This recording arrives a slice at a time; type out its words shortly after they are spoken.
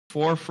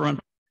forefront.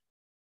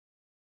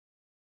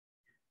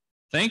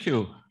 Thank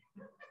you.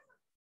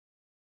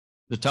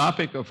 The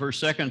topic of her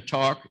second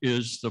talk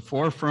is the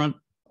forefront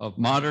of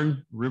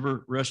modern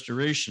river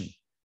restoration,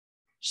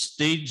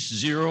 stage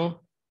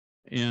 0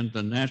 and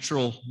the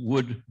natural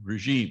wood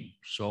regime.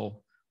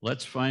 So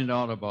let's find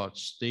out about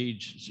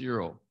stage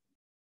 0.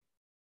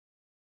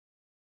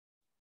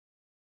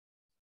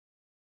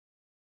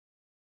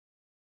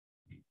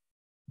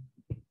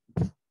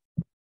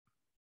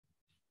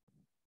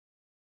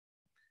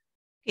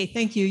 Okay,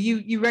 thank you.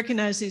 You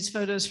recognize these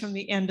photos from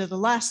the end of the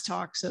last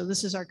talk. So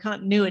this is our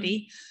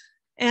continuity.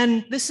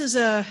 And this is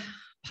a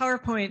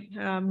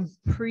PowerPoint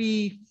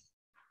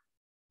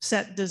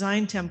pre-set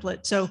design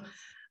template. So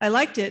I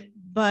liked it,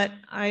 but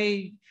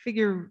I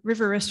figure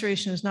river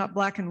restoration is not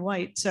black and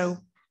white. So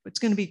it's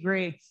going to be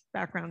gray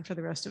background for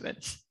the rest of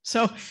it.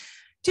 So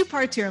 2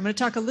 parts here. I'm going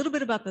to talk a little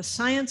bit about the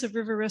science of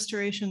river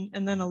restoration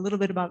and then a little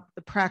bit about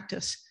the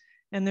practice.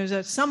 And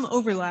there's some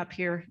overlap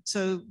here.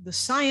 So the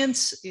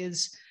science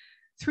is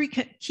 3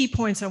 key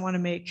points I want to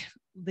make.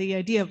 The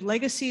idea of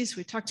legacies,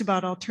 we talked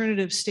about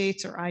alternative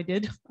states, or I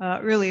did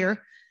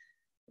earlier.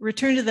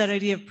 Return to that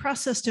idea of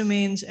process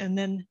domains, and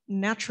then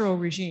natural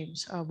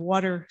regimes of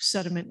water,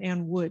 sediment,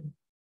 and wood.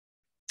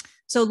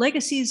 So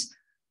legacies,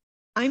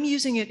 I'm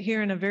using it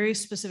here in a very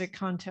specific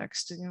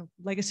context. You know,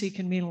 legacy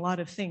can mean a lot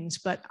of things,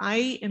 but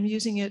I am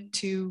using it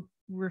to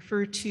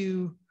refer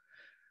to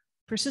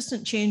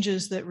persistent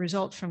changes that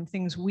result from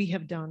things we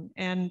have done.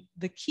 And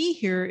the key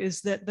here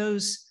is that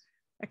those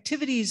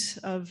activities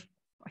of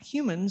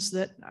humans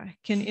that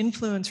can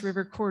influence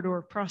river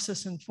corridor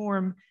process and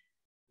form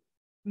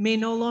may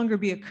no longer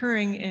be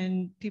occurring,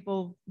 and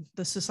people,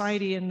 the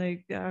society and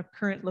the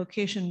current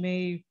location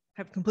may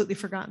have completely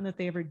forgotten that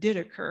they ever did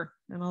occur.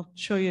 And I'll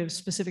show you a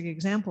specific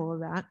example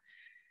of that.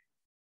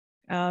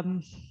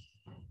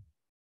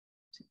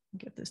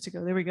 Get this to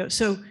go, there we go.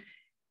 So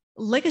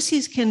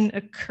legacies can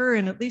occur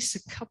in at least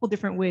a couple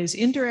different ways.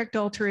 Indirect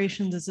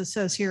alterations, as it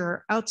says here,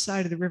 are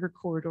outside of the river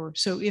corridor.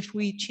 So if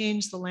we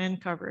change the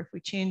land cover, if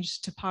we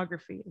change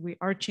topography, we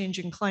are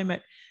changing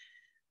climate,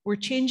 we're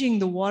changing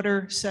the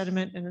water,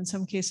 sediment, and in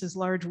some cases,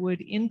 large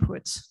wood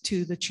inputs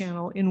to the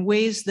channel in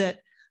ways that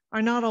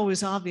are not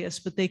always obvious,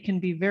 but they can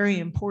be very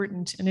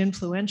important and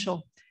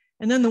influential.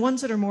 And then the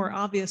ones that are more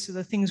obvious are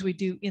the things we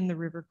do in the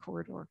river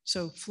corridor.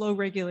 So flow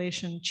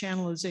regulation,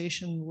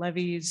 channelization,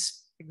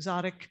 levees,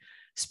 exotic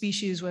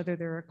species, whether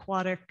they're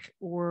aquatic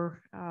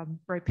or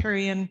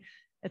riparian,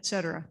 et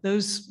cetera.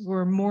 Those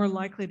we're more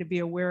likely to be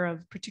aware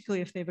of,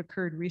 particularly if they've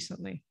occurred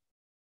recently.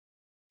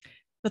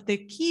 But the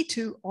key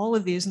to all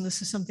of these, and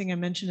this is something I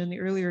mentioned in the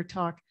earlier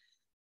talk,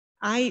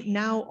 I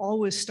now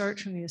always start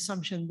from the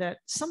assumption that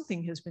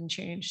something has been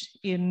changed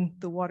in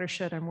the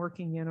watershed I'm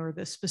working in or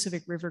the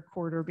specific river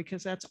corridor,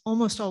 because that's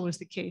almost always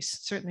the case,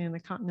 certainly in the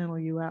continental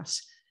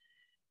US.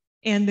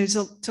 And there's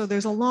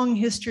a long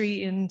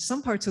history in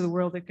some parts of the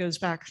world that goes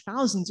back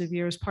thousands of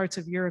years. Parts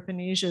of Europe and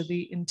Asia,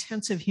 the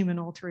intensive human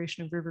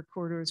alteration of river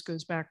corridors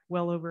goes back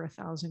well over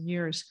 1,000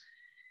 years.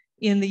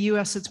 In the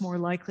US, it's more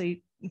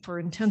likely for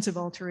intensive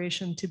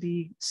alteration to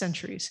be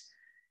centuries.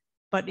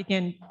 But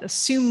again,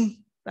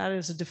 assume that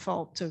is a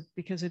default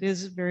because it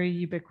is very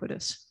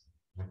ubiquitous.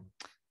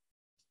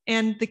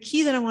 And the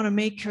key that I want to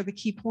make, or the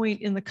key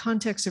point in the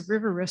context of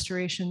river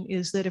restoration,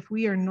 is that if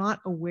we are not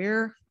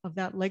aware of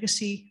that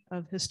legacy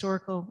of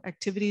historical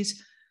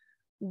activities,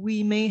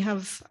 we may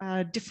have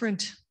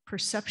different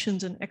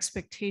perceptions and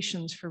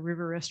expectations for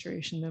river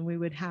restoration than we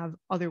would have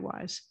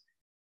otherwise.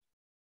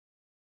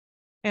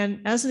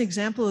 And as an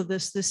example of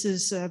this, this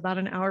is about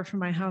an hour from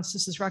my house.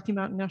 This is Rocky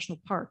Mountain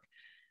National Park.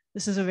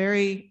 This is a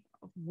very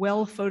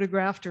well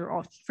photographed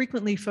or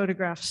frequently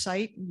photographed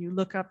site. You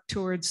look up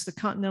towards the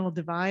Continental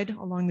Divide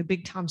along the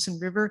Big Thompson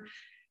River.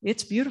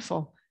 It's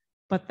beautiful,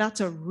 but that's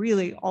a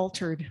really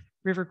altered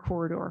river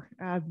corridor.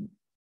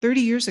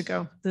 30 years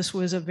ago, this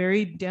was a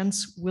very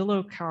dense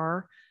willow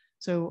carr,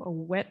 so a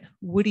wet,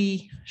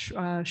 woody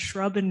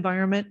shrub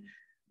environment,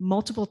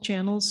 multiple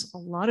channels, a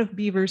lot of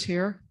beavers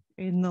here.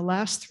 In the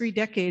last 3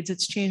 decades,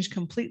 it's changed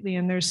completely,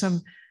 and there's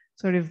some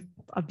sort of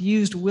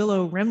abused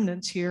willow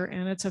remnants here,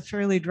 and it's a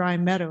fairly dry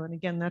meadow. And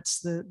again, that's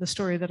the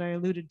story that I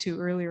alluded to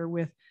earlier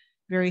with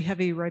very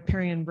heavy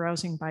riparian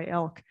browsing by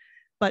elk.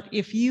 But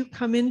if you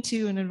come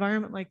into an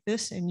environment like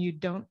this and you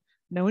don't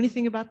know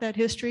anything about that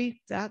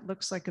history, that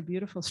looks like a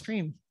beautiful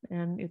stream,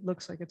 and it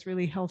looks like it's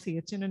really healthy.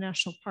 It's in a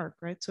national park,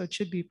 right? So it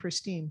should be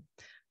pristine.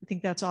 I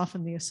think that's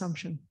often the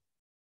assumption.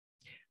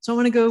 So I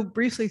want to go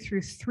briefly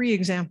through 3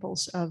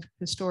 examples of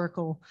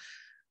historical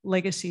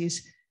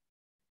legacies.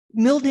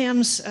 Mill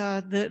dams,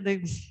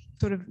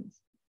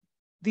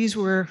 these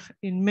were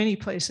in many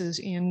places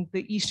in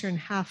the eastern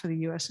half of the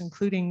US,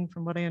 including,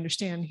 from what I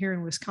understand, here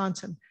in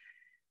Wisconsin.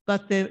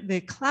 But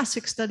the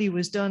classic study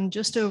was done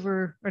just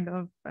over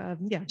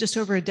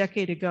a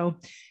decade ago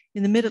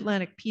in the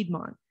mid-Atlantic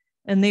Piedmont.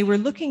 And they were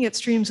looking at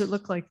streams that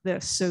look like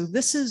this. So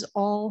this is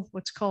all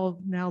what's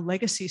called now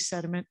legacy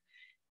sediment.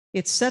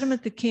 It's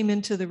sediment that came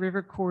into the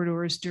river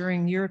corridors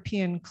during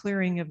European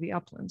clearing of the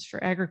uplands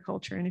for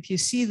agriculture. And if you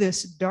see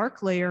this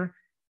dark layer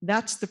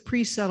That's the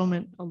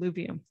pre-settlement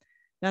alluvium.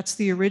 That's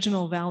the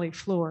original valley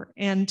floor.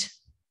 And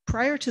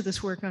prior to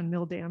this work on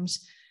mill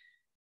dams,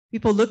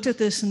 people looked at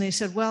this and they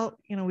said, well,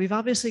 we've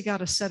obviously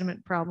got a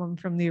sediment problem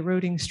from the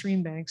eroding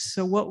stream banks.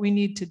 So what we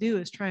need to do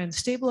is try and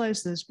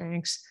stabilize those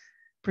banks,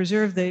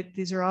 preserve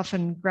these are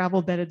often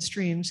gravel bedded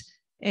streams,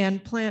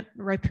 and plant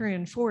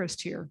riparian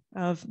forest here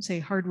of, say,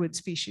 hardwood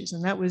species.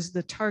 And that was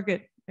the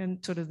target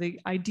and sort of the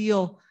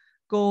ideal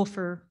goal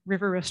for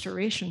river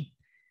restoration.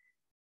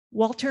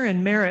 Walter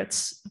and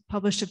Meritz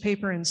published a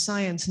paper in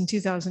Science in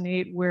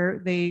 2008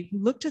 where they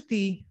looked at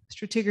the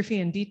stratigraphy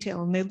in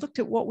detail, and they looked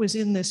at what was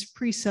in this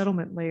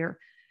pre-settlement layer.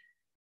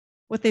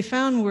 What they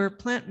found were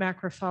plant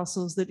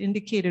macrofossils that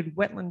indicated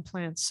wetland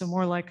plants, so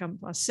more like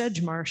a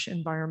sedge marsh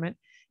environment.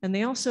 And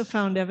they also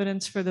found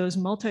evidence for those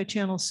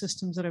multi-channel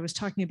systems that I was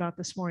talking about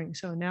this morning.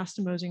 So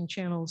anastomosing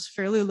channels,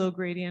 fairly low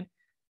gradient,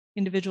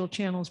 individual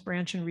channels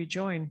branch and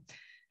rejoin.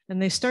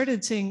 And they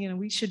started saying,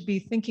 we should be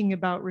thinking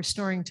about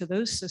restoring to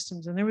those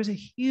systems. And there was a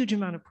huge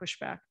amount of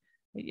pushback.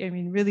 I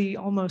mean, really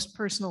almost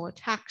personal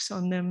attacks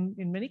on them,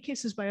 in many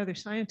cases by other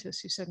scientists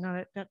who said,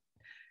 no,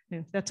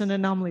 that's an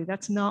anomaly.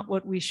 That's not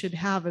what we should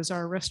have as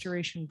our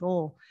restoration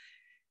goal.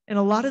 And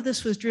a lot of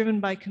this was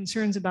driven by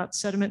concerns about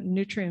sediment and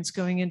nutrients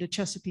going into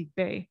Chesapeake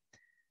Bay.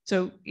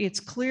 So it's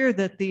clear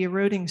that the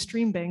eroding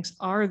stream banks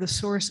are the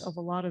source of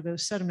a lot of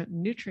those sediment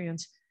and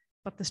nutrients,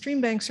 but the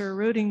stream banks are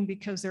eroding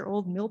because they're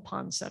old mill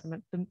pond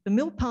sediment. The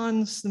mill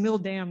ponds, the mill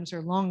dams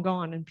are long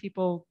gone, and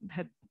people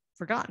had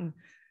forgotten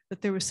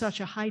that there was such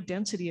a high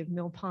density of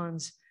mill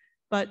ponds.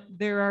 But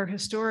there are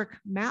historic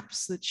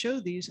maps that show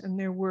these, and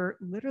there were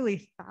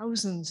literally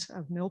thousands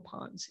of mill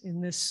ponds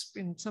in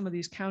some of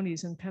these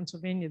counties in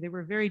Pennsylvania. They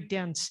were very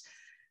dense.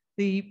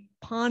 The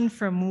pond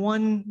from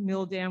one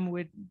mill dam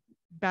would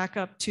back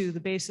up to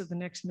the base of the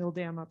next mill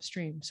dam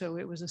upstream. So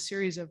it was a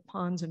series of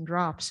ponds and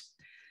drops.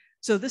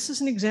 So this is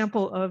an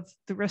example of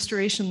the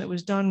restoration that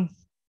was done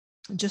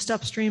just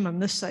upstream on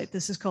this site.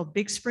 This is called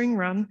Big Spring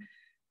Run.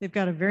 They've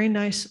got a very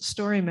nice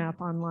story map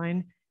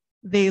online.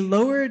 They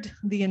lowered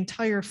the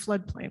entire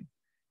floodplain.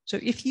 So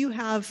if you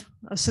have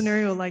a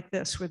scenario like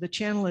this, where the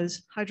channel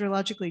is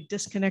hydrologically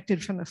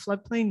disconnected from the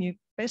floodplain, you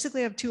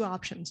basically have two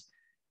options.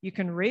 You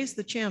can raise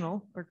the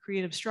channel or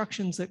create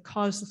obstructions that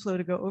cause the flow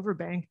to go over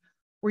bank,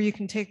 or you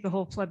can take the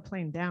whole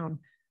floodplain down.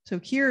 So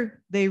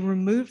here they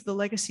removed the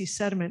legacy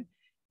sediment.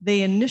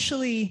 They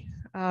initially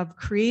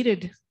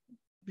created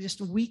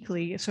just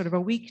weekly, sort of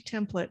a weak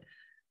template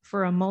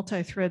for a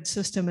multi-thread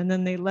system, and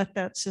then they let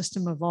that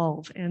system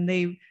evolve. And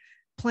they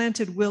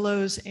planted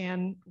willows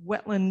and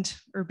wetland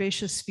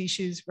herbaceous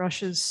species,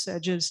 rushes,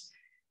 sedges,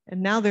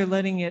 and now they're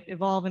letting it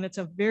evolve. And it's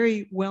a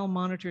very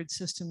well-monitored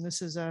system.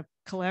 This is a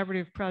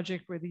collaborative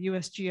project where the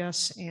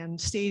USGS and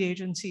state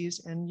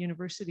agencies and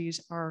universities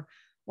are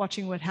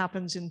watching what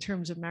happens in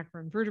terms of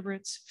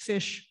macroinvertebrates,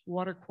 fish,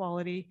 water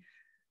quality,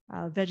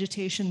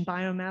 vegetation,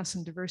 biomass,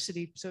 and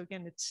diversity. So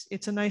again,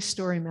 it's a nice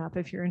story map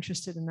if you're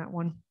interested in that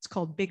one. It's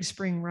called Big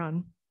Spring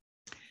Run.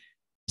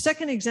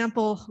 Second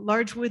example,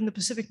 large wood in the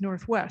Pacific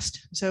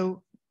Northwest.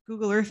 So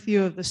Google Earth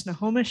view of the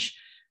Snohomish.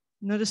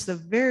 Notice the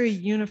very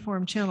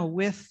uniform channel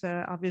width,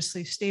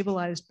 obviously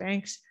stabilized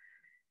banks.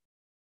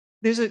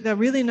 There's a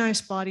really nice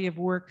body of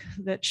work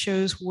that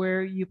shows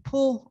where you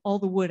pull all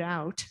the wood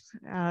out,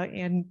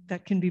 and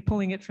that can be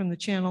pulling it from the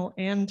channel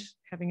and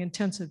having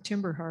intensive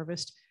timber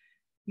harvest.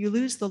 You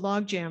lose the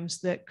log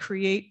jams that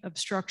create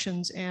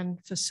obstructions and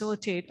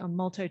facilitate a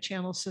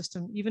multi-channel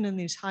system, even in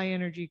these high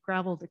energy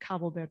gravel to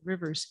cobble bed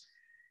rivers.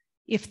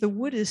 If the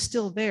wood is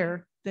still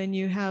there, then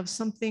you have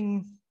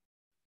something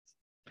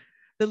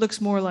that looks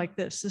more like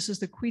this. This is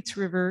the Queets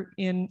River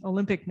in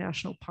Olympic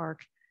National Park.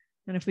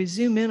 And if we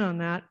zoom in on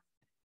that,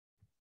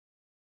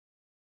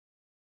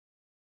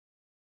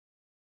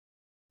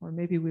 or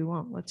maybe we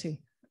won't, let's see.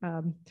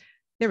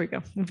 There we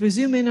go. If we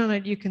zoom in on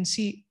it, you can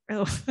see,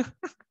 oh,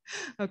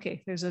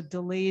 okay, there's a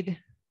delayed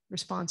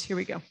response. Here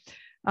we go.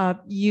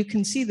 You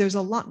can see there's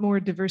a lot more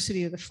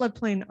diversity of the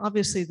floodplain.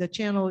 Obviously, the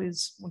channel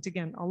is, once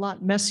again, a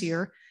lot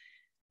messier,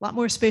 a lot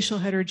more spatial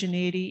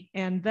heterogeneity,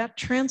 and that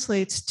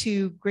translates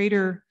to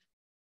greater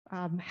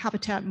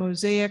habitat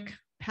mosaic,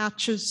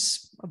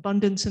 patches,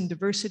 abundance and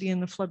diversity in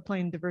the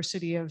floodplain,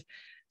 diversity of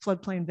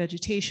floodplain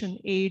vegetation,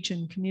 age,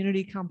 and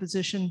community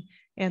composition,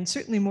 and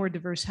certainly more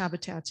diverse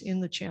habitats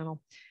in the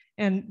channel.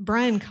 And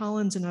Brian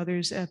Collins and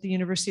others at the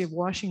University of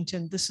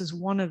Washington, this is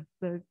one of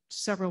the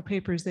several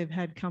papers they've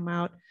had come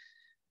out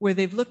where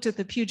they've looked at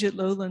the Puget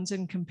lowlands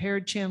and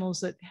compared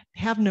channels that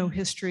have no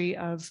history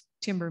of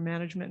timber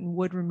management and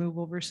wood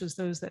removal versus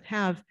those that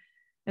have.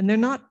 And they're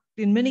not,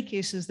 in many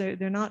cases, they're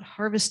not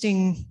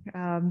harvesting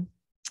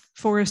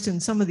forest in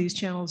some of these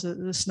channels.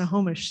 The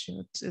Snohomish,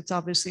 it's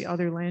obviously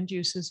other land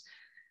uses.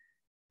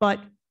 But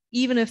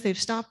even if they've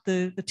stopped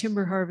the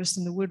timber harvest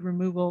and the wood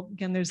removal,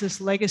 again, there's this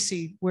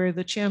legacy where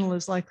the channel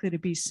is likely to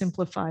be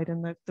simplified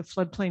and the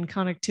floodplain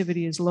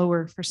connectivity is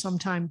lower for some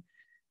time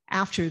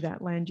after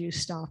that land use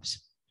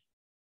stops.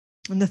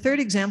 And the third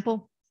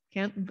example,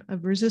 can't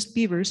resist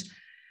beavers.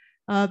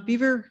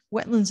 Beaver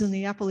wetlands in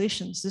the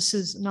Appalachians. This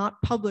is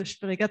not published,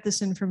 but I got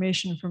this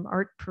information from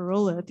Art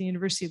Parola at the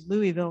University of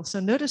Louisville. So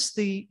notice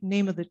the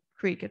name of the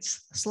creek.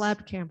 It's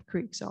Slab Camp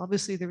Creek. So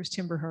obviously there was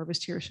timber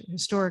harvest here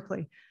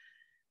historically.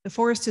 The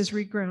forest has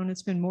regrown.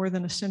 It's been more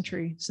than a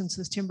century since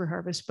this timber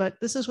harvest, but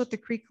this is what the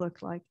creek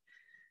looked like.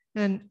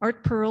 And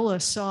Art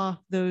Parola saw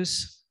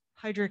those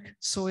hydric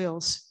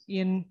soils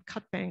in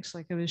cut banks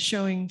like I was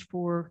showing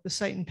for the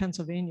site in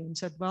Pennsylvania and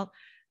said, well,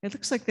 it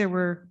looks like there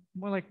were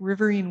more like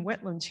riverine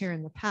wetlands here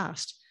in the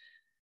past.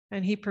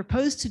 And he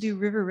proposed to do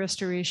river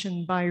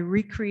restoration by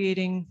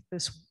recreating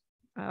this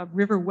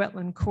river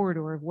wetland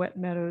corridor of wet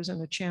meadows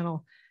and a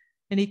channel.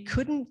 And he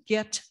couldn't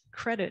get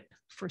credit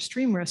for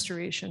stream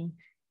restoration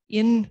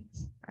in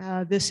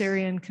this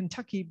area in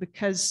Kentucky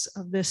because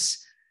of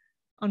this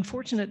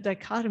unfortunate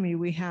dichotomy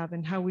we have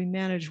in how we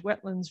manage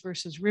wetlands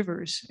versus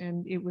rivers.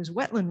 And it was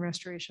wetland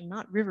restoration,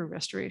 not river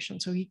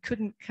restoration. So he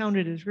couldn't count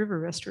it as river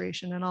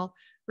restoration. And I'll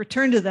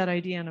return to that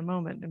idea in a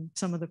moment and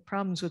some of the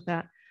problems with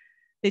that.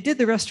 They did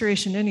the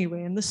restoration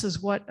anyway, and this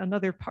is what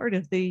another part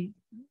of the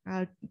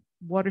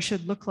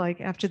watershed looked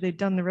like after they'd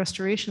done the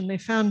restoration. They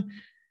found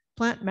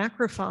plant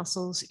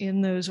macrofossils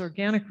in those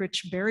organic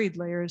rich buried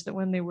layers that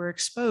when they were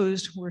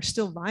exposed were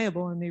still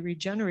viable and they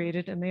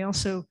regenerated. And they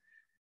also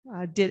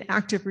did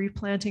active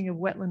replanting of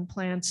wetland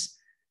plants.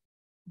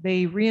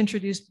 They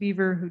reintroduced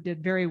beaver who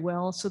did very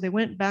well. So they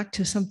went back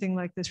to something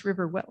like this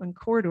river wetland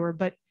corridor.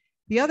 But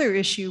the other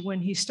issue when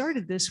he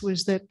started this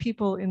was that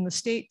people in the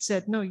state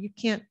said, no, you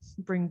can't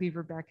bring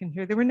beaver back in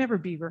here. There were never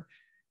beaver.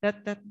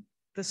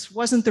 This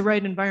wasn't the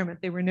right environment.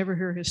 They were never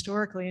here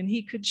historically. And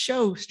he could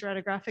show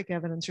stratigraphic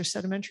evidence or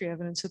sedimentary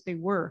evidence that they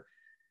were.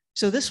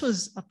 So this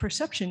was a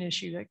perception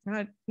issue.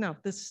 Like, no,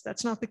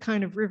 that's not the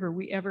kind of river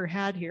we ever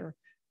had here.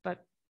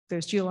 But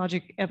there's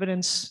geologic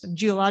evidence, and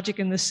geologic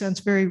in this sense,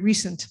 very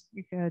recent,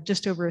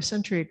 just over a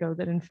century ago,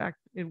 that in fact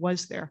it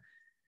was there.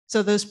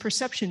 So those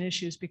perception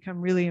issues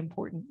become really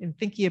important in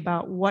thinking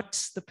about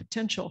what's the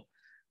potential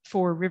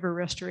for river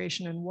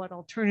restoration and what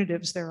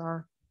alternatives there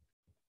are.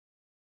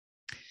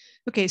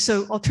 Okay,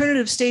 so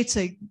alternative states,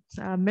 I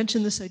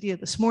mentioned this idea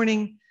this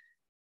morning.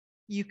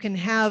 You can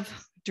have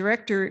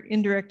direct or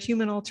indirect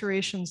human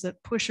alterations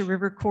that push a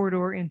river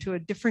corridor into a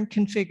different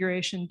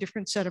configuration,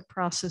 different set of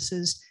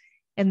processes,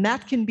 and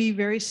that can be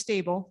very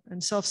stable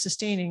and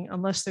self-sustaining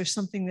unless there's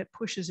something that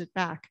pushes it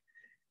back.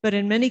 But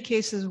in many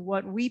cases,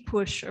 what we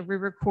push a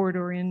river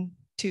corridor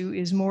into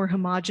is more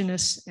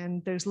homogeneous,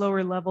 and there's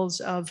lower levels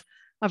of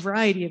a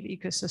variety of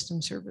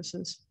ecosystem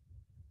services.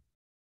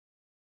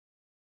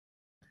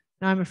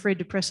 Now I'm afraid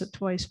to press it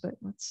twice, but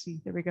let's see,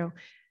 there we go.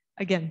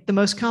 Again, the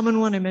most common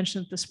one I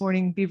mentioned this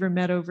morning, beaver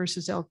meadow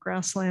versus elk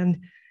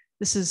grassland.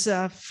 This is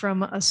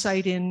from a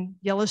site in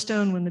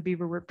Yellowstone when the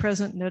beaver were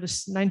present.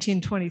 Notice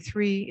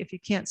 1923, if you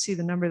can't see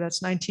the number,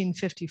 that's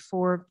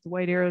 1954. The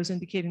white arrows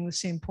indicating the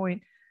same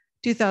point.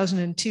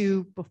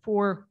 2002,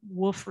 before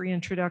wolf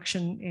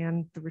reintroduction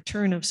and the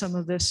return of some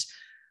of this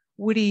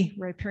woody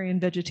riparian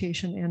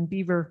vegetation and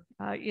beaver.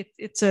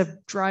 It's a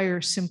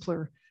drier,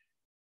 simpler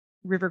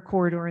river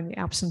corridor in the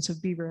absence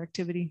of beaver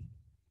activity.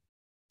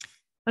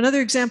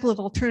 Another example of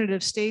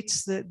alternative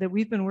states that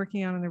we've been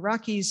working on in the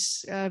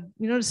Rockies,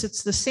 you notice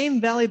it's the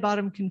same valley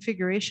bottom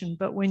configuration,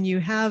 but when you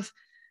have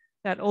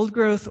that old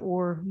growth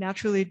or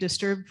naturally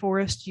disturbed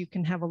forest, you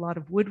can have a lot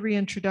of wood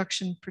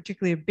reintroduction,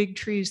 particularly of big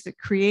trees that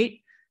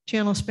create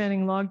channel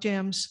spanning log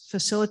jams,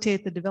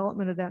 facilitate the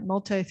development of that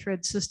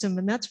multi-thread system,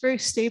 and that's very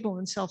stable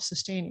and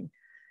self-sustaining.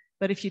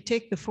 But if you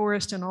take the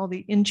forest and all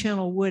the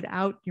in-channel wood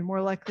out, you're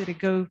more likely to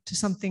go to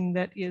something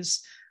that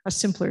is a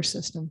simpler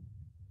system.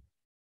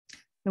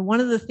 Now,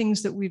 one of the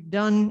things that we've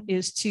done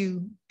is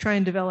to try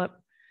and develop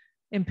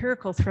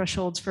empirical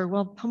thresholds for,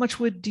 well, how much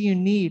wood do you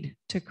need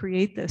to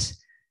create this?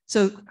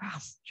 So,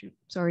 see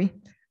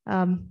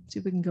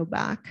if we can go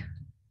back.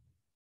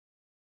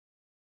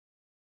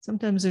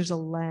 Sometimes there's a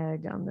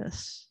lag on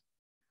this,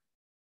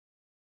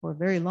 or a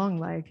very long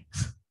lag.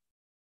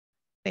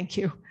 Thank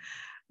you.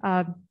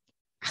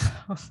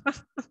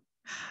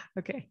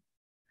 Okay.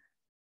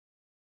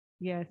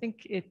 Yeah, I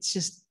think it's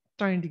just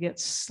starting to get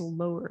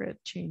slower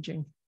at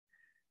changing.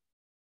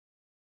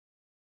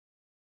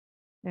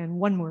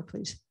 And one more,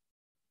 please.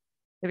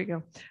 There we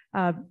go.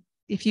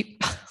 If you,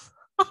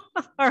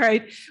 all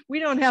right, we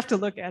don't have to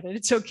look at it.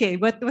 It's okay.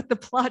 What the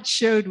plot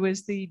showed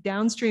was the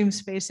downstream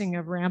spacing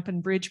of ramp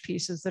and bridge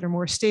pieces that are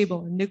more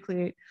stable and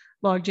nucleate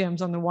log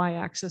jams on the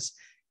y-axis.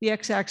 The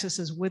x-axis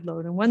is wood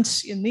load. And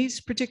once in these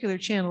particular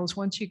channels,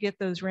 once you get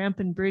those ramp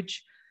and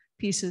bridge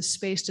pieces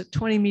spaced at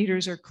 20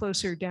 meters or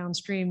closer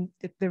downstream,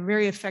 they're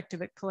very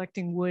effective at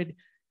collecting wood,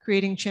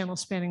 creating channel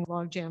spanning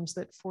log jams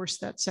that force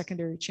that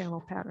secondary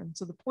channel pattern.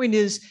 So the point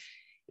is,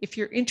 if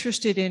you're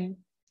interested in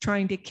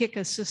trying to kick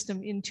a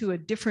system into a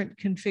different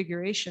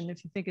configuration,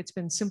 if you think it's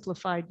been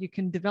simplified, you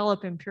can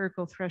develop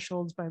empirical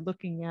thresholds by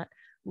looking at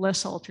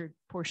less altered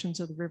portions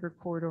of the river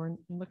corridor and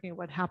looking at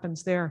what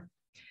happens there.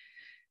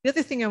 The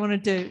other thing I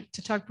wanted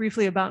to talk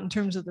briefly about in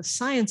terms of the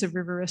science of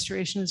river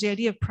restoration is the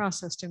idea of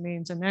process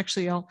domains. And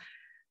actually, I'll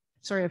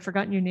sorry, I've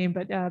forgotten your name,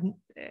 but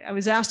I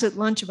was asked at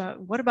lunch about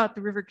what about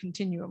the river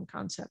continuum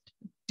concept?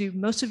 Do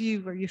most of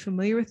you, are you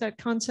familiar with that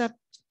concept?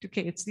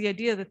 Okay, it's the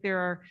idea that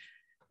there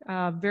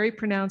are very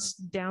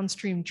pronounced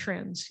downstream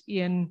trends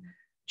in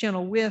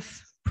channel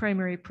width,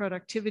 primary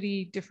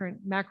productivity,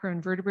 different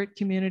macroinvertebrate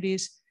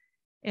communities.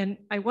 And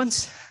I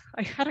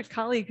had a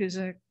colleague who's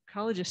a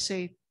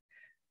ecologist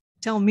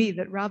tell me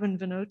that Robin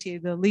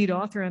Vanotti, the lead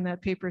author on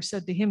that paper,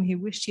 said to him he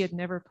wished he had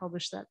never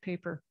published that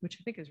paper, which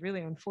I think is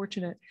really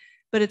unfortunate.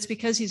 But it's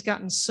because he's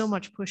gotten so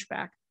much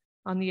pushback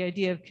on the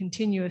idea of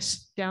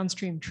continuous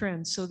downstream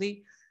trends. So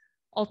the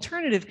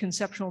alternative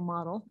conceptual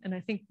model, and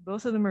I think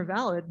both of them are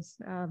valid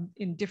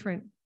in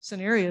different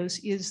scenarios,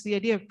 is the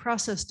idea of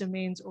process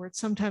domains, or it's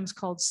sometimes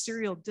called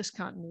serial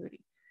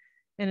discontinuity.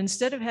 And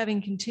instead of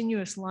having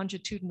continuous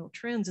longitudinal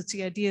trends, it's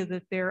the idea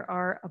that there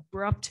are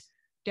abrupt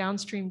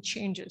downstream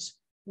changes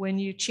when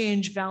you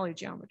change valley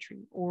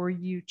geometry or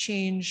you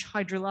change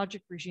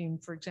hydrologic regime.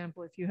 For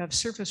example, if you have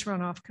surface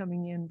runoff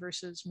coming in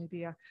versus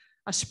maybe a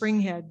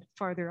spring head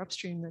farther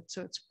upstream,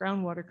 so it's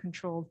groundwater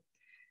controlled.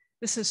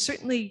 This is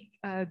certainly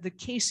the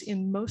case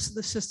in most of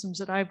the systems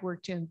that I've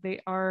worked in. They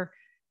are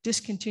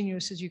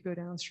discontinuous as you go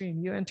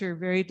downstream. You enter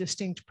very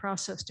distinct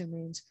process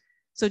domains.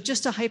 So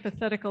just a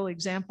hypothetical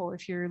example,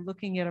 if you're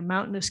looking at a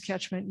mountainous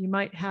catchment, you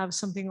might have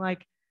something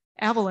like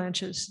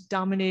avalanches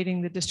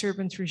dominating the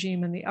disturbance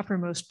regime in the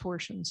uppermost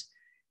portions,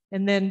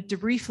 and then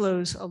debris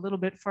flows a little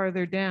bit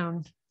farther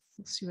down.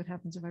 Let's see what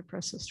happens if I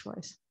press this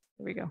twice.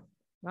 There we go.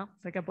 Well,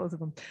 I got both of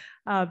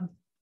them.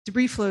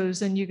 Debris flows,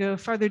 then you go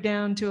farther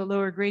down to a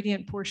lower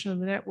gradient portion of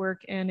the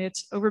network, and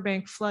it's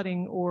overbank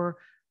flooding or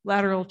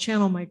lateral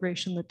channel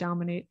migration that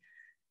dominate.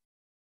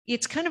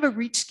 It's kind of a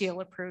reach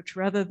scale approach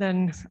rather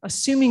than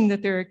assuming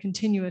that there are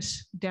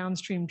continuous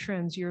downstream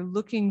trends. You're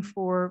looking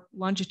for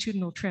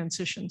longitudinal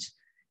transitions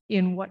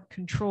in what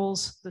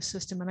controls the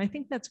system. And I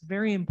think that's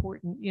very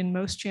important in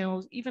most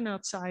channels, even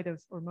outside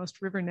of, or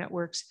most river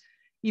networks,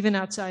 even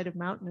outside of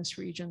mountainous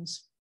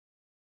regions.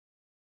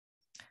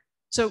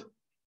 So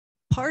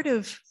part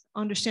of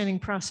understanding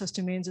process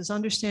domains is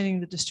understanding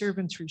the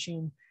disturbance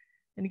regime.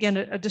 And again,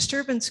 a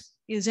disturbance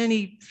is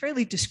any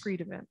fairly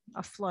discrete event,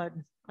 a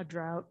flood, a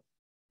drought,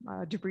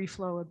 debris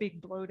flow, a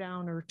big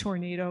blowdown or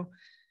tornado,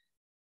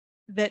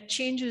 that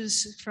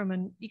changes from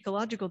an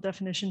ecological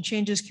definition,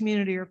 changes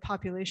community or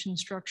population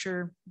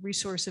structure,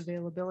 resource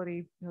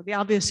availability. The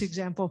obvious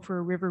example for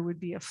a river would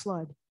be a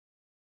flood.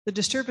 The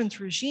disturbance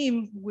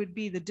regime would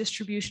be the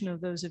distribution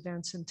of those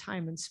events in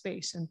time and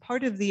space. And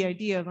part of the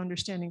idea of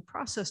understanding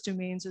process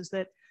domains is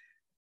that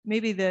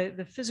maybe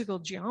the physical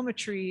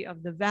geometry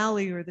of the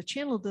valley or the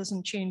channel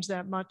doesn't change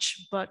that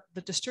much, but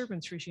the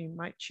disturbance regime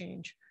might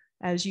change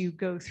as you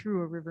go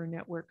through a river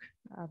network.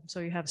 So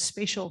you have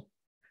spatial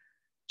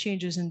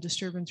changes in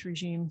disturbance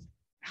regime.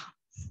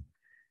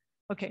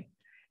 Okay.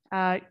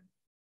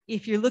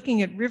 If you're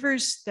looking at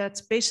rivers,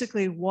 that's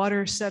basically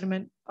water,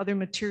 sediment, other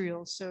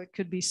materials. So it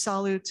could be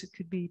solutes, it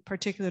could be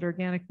particulate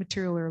organic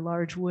material or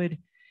large wood.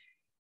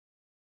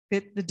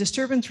 The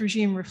disturbance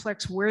regime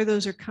reflects where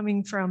those are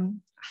coming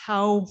from,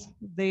 how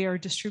they are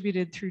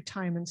distributed through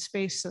time and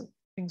space, so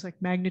things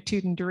like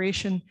magnitude and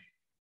duration,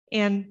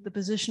 and the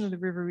position of the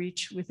river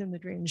reach within the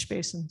drainage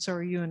basin. So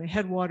are you in a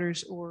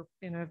headwaters or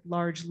in a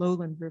large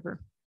lowland river?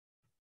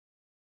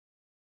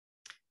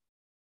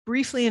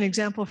 Briefly, an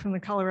example from the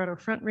Colorado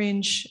Front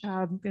Range.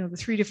 The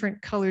three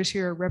different colors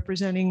here are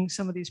representing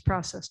some of these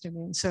process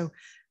domains. So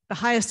the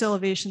highest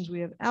elevations, we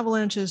have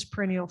avalanches,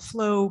 perennial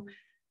flow,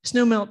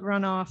 snowmelt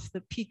runoff.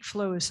 The peak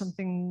flow is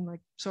something like,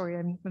 sorry,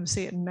 I'm going to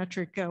say it in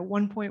metric,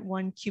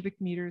 1.1 cubic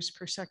meters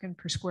per second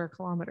per square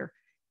kilometer.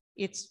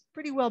 It's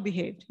pretty well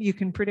behaved. You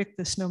can predict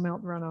the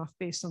snowmelt runoff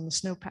based on the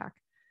snowpack.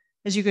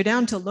 As you go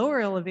down to lower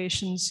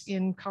elevations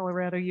in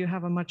Colorado, you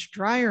have a much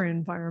drier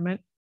environment.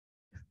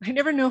 I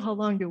never know how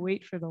long to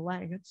wait for the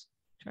lag. Let's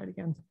try it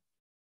again.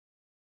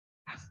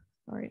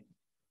 All right.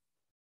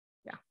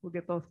 Yeah, we'll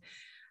get both.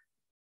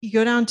 You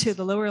go down to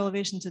the lower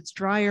elevations, it's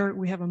drier.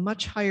 We have a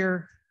much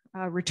higher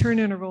return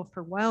interval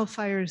for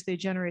wildfires. They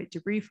generate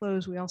debris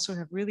flows. We also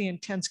have really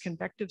intense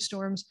convective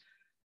storms.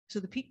 So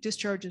the peak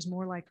discharge is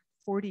more like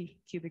 40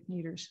 cubic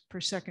meters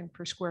per second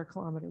per square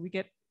kilometer. We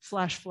get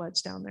flash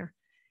floods down there.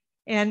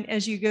 And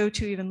as you go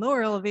to even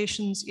lower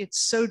elevations, it's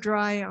so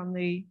dry on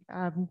the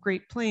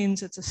Great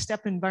Plains, it's a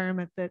steppe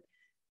environment that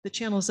the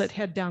channels that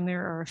head down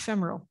there are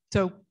ephemeral.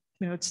 So,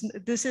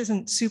 this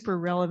isn't super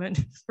relevant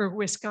for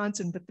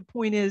Wisconsin, but the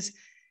point is,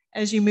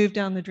 as you move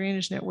down the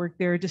drainage network,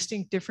 there are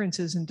distinct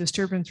differences in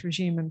disturbance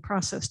regime and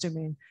process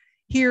domain.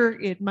 Here,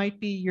 it might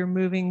be you're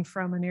moving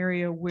from an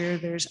area where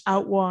there's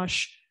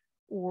outwash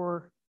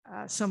or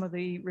some of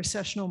the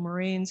recessional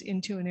moraines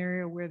into an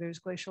area where there's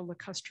glacial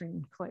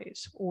lacustrine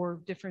clays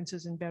or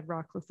differences in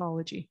bedrock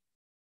lithology.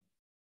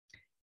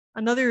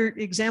 Another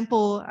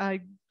example,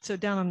 so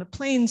down on the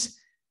plains,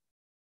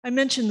 I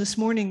mentioned this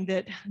morning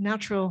that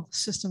natural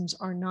systems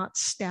are not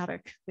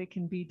static. They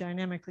can be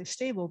dynamically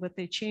stable, but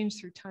they change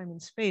through time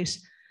and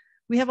space.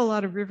 We have a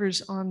lot of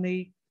rivers on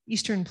the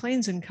eastern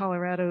plains in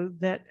Colorado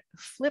that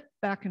flip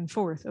back and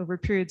forth over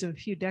periods of a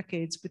few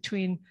decades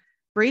between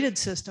braided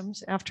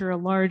systems after a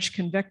large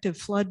convective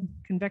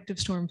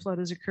storm flood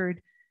has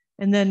occurred,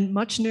 and then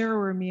much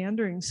narrower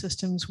meandering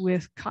systems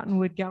with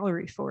cottonwood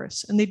gallery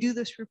forests. And they do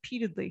this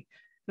repeatedly.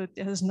 So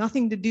it has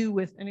nothing to do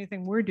with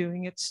anything we're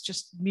doing. It's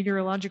just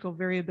meteorological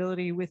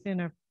variability within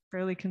a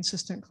fairly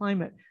consistent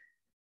climate.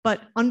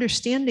 But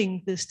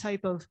understanding this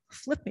type of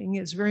flipping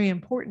is very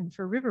important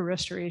for river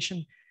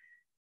restoration.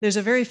 There's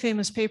a very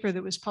famous paper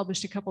that was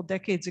published a couple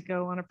decades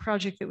ago on a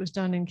project that was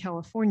done in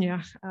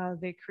California.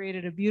 They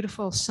created a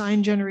beautiful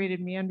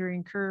sign-generated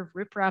meandering curve,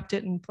 rip-wrapped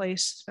it in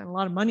place, spent a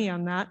lot of money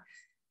on that.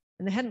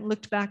 And they hadn't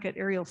looked back at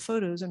aerial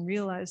photos and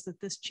realized that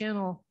this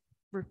channel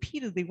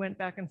repeatedly went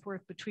back and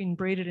forth between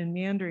braided and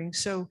meandering.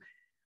 So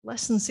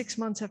less than 6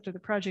 months after the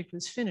project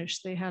was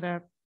finished, they had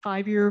a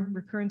 5-year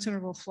recurrence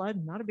interval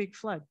flood, not a big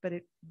flood, but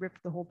it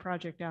ripped the whole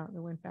project out and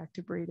it went back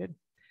to braided.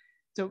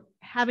 So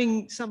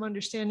having some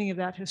understanding of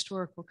that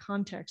historical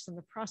context and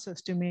the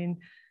process domain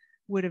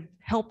would have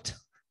helped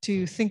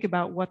to think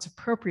about what's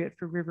appropriate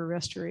for river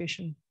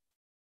restoration.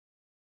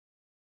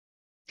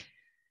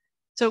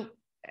 So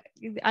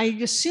I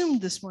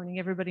assumed this morning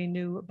everybody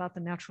knew about the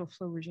natural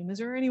flow regime. Is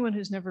there anyone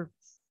who's never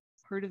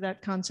heard of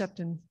that concept?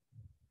 And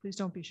please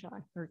don't be shy.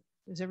 Or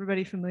is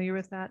everybody familiar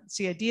with that? It's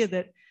the idea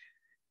that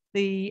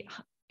the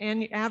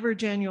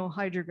average annual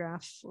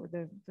hydrograph, or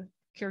the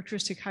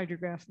characteristic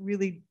hydrograph,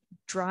 really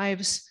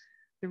drives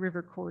the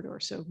river corridor.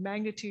 So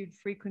magnitude,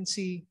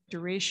 frequency,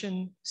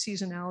 duration,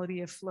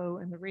 seasonality of flow,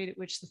 and the rate at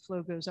which the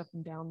flow goes up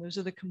and down. Those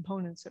are the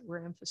components that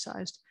were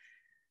emphasized.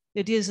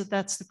 The idea is that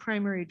that's the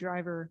primary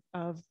driver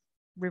of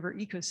river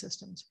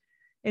ecosystems.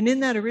 And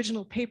in that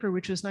original paper,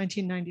 which was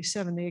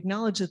 1997, they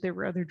acknowledged that there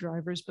were other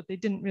drivers, but they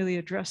didn't really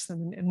address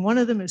them. And one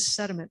of them is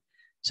sediment.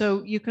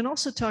 So you can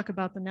also talk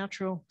about the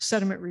natural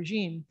sediment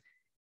regime.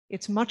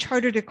 It's much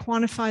harder to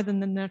quantify than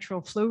the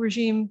natural flow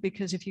regime,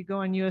 because if you go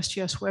on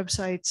USGS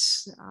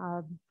websites,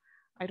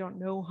 I don't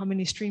know how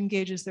many stream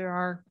gauges there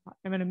are.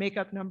 I'm going to make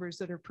up numbers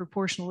that are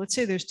proportional. Let's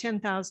say there's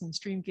 10,000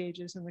 stream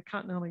gauges in the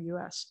continental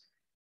US.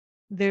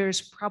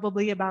 There's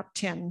probably about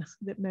 10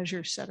 that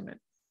measure sediment.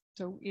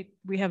 So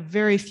we have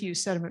very few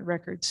sediment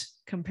records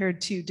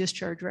compared to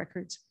discharge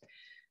records.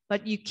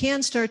 But you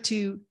can start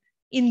to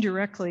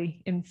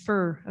indirectly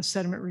infer a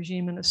sediment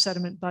regime and a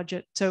sediment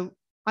budget. So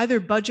either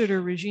budget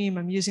or regime,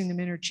 I'm using them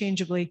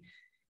interchangeably.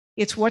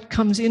 It's what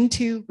comes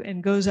into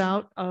and goes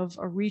out of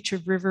a reach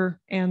of river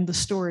and the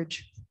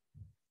storage.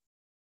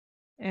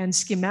 And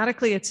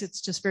schematically,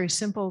 it's just very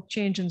simple: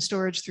 change in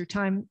storage through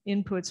time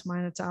inputs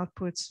minus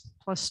outputs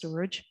plus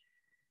storage.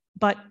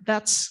 But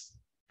that's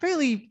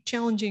fairly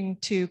challenging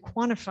to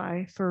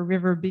quantify for a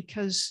river,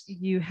 because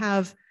you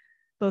have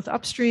both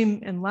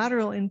upstream and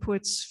lateral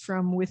inputs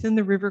from within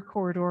the river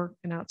corridor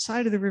and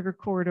outside of the river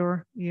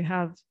corridor. You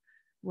have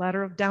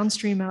lateral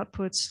downstream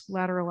outputs,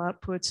 lateral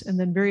outputs, and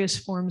then various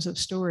forms of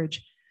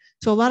storage.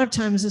 So a lot of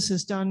times this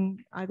is done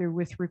either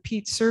with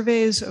repeat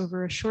surveys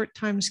over a short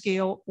time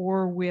scale,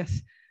 or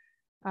with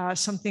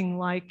something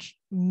like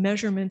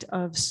measurement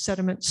of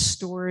sediment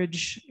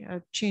storage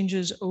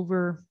changes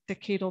over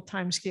decadal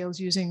timescales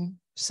using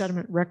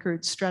sediment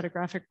records,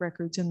 stratigraphic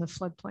records in the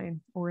floodplain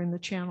or in the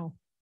channel.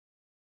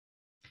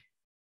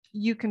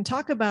 You can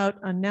talk about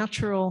a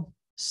natural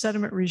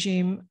sediment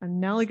regime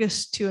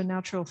analogous to a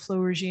natural flow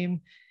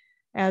regime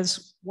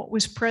as what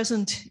was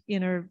present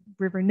in a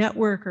river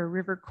network or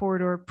river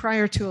corridor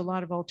prior to a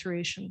lot of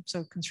alteration.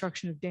 So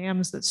construction of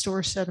dams that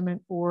store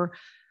sediment, or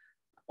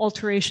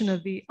alteration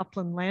of the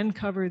upland land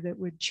cover that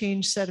would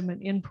change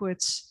sediment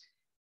inputs.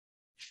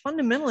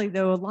 Fundamentally,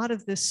 though, a lot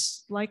of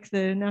this, like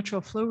the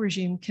natural flow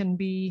regime, can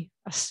be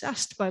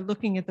assessed by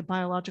looking at the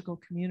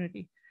biological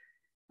community.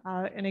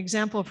 An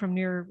example from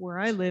near where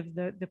I live,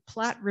 the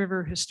Platte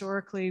River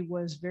historically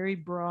was very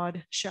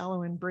broad,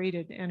 shallow, and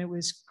braided, and it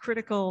was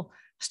critical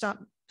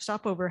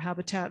stopover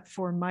habitat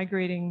for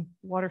migrating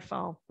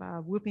waterfowl,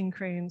 whooping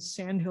cranes,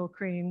 sandhill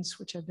cranes,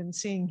 which I've been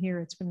seeing here.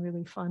 It's been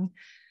really fun.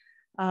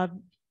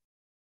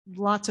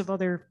 Lots of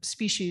other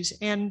species,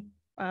 and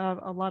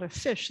a lot of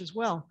fish as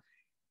well.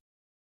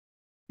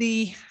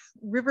 The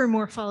river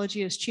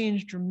morphology has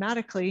changed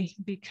dramatically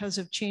because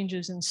of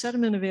changes in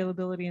sediment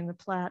availability in the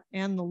Platte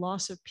and the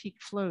loss of peak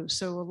flows.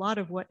 So a lot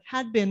of what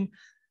had been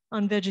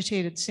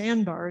unvegetated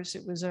sandbars,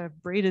 it was a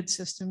braided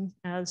system,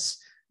 as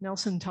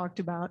Nelson talked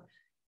about.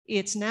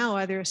 It's now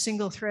either a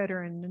single thread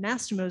or an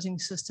anastomosing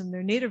system.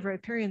 They're native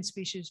riparian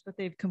species, but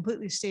they've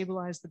completely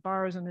stabilized the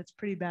bars, and it's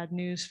pretty bad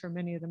news for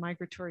many of the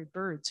migratory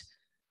birds.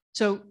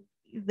 So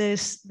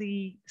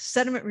the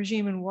sediment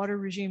regime and water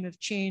regime have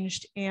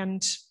changed,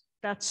 and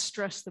that's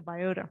stressed the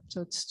biota.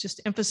 So it's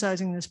just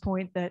emphasizing this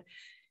point that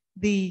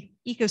the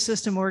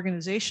ecosystem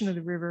organization of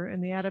the river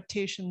and the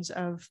adaptations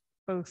of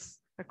both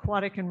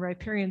aquatic and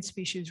riparian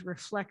species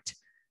reflect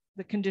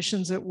the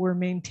conditions that were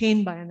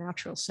maintained by a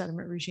natural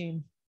sediment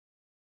regime.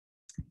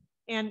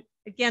 And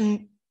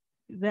again,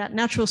 that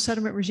natural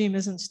sediment regime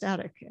isn't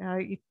static.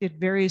 It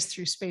varies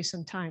through space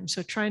and time.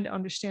 So trying to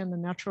understand the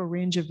natural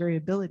range of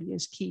variability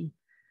is key.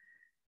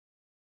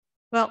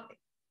 Well,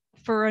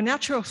 For a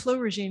natural flow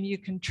regime, you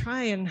can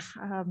try and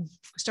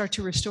start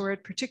to restore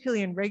it,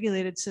 particularly in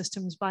regulated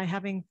systems, by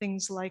having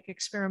things like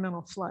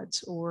experimental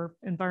floods or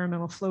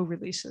environmental flow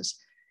releases.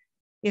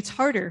 It's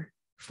harder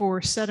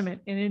for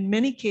sediment, and in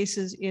many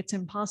cases, it's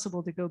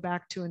impossible to go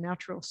back to a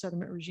natural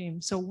sediment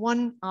regime. So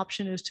one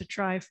option is to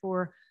try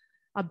for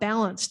a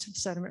balanced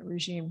sediment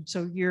regime.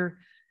 So you're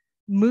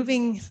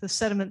moving the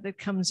sediment that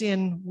comes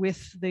in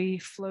with the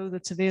flow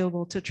that's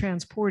available to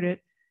transport it,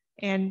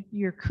 and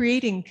you're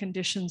creating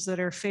conditions that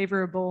are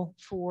favorable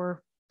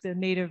for the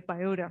native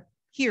biota.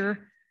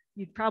 Here,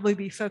 you'd probably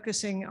be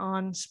focusing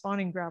on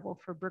spawning gravel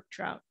for brook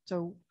trout.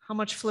 So how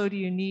much flow do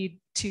you need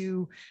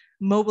to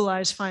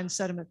mobilize fine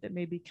sediment that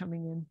may be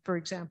coming in, for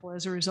example,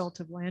 as a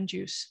result of land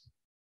use?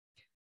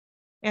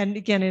 And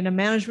again, in a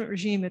management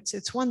regime,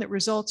 it's one that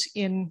results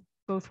in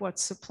both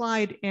what's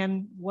supplied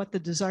and what the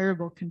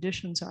desirable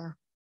conditions are.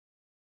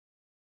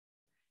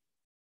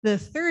 The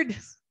third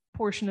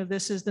portion of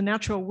this is the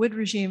natural wood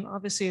regime.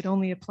 Obviously, it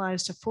only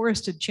applies to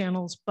forested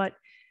channels, but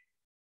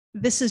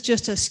this is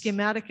just a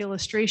schematic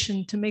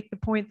illustration to make the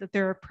point that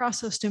there are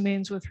process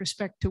domains with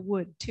respect to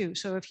wood too.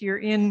 So if you're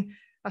in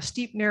a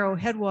steep, narrow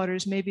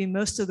headwaters, maybe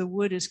most of the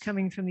wood is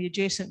coming from the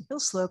adjacent hill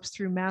slopes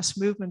through mass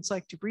movements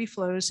like debris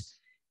flows,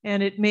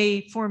 and it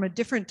may form a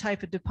different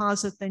type of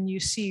deposit than you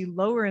see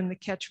lower in the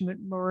catchment,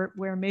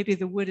 where maybe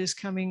the wood is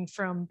coming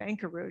from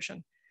bank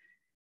erosion.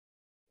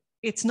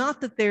 It's not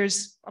that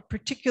there's a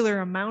particular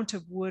amount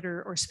of wood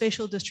or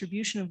spatial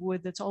distribution of wood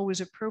that's always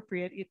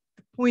appropriate.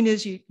 The point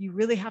is you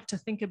really have to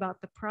think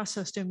about the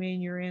process domain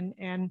you're in,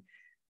 and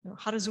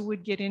how does the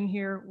wood get in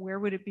here? Where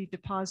would it be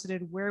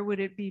deposited? Where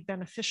would it be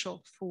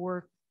beneficial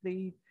for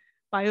the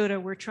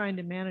biota we're trying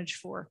to manage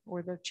for,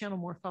 or the channel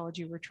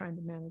morphology we're trying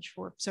to manage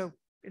for? So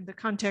in the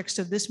context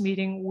of this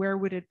meeting, where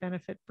would it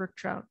benefit brook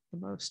trout the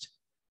most?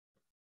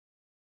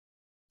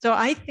 So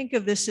I think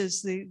of this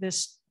as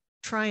this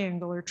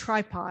triangle or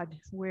tripod,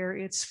 where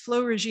it's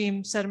flow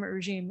regime, sediment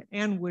regime,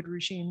 and wood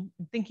regime,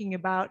 and thinking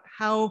about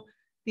how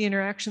the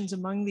interactions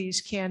among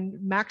these can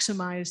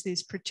maximize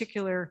these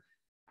particular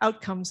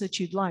outcomes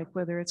that you'd like,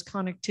 whether it's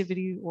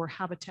connectivity or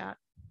habitat.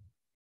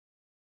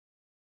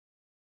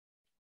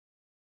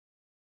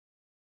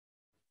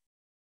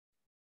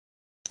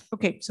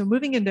 Okay, so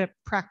moving into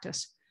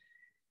practice.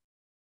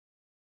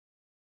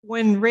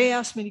 When Ray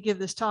asked me to give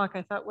this talk,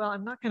 I thought, well,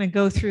 I'm not going to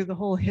go through the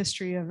whole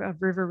history of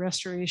river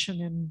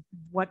restoration and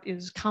what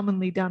is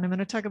commonly done. I'm going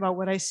to talk about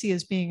what I see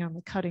as being on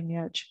the cutting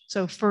edge.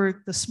 So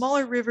for the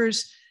smaller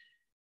rivers,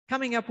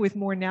 coming up with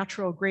more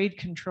natural grade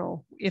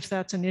control, if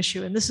that's an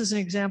issue. And this is an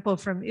example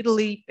from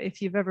Italy.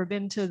 If you've ever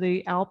been to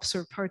the Alps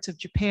or parts of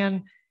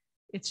Japan,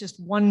 it's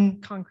just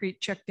one concrete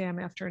check dam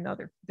after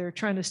another. They're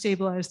trying to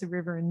stabilize the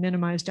river and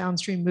minimize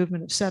downstream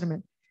movement of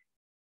sediment.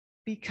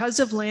 Because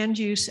of land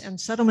use and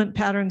settlement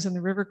patterns in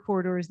the river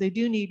corridors, they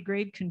do need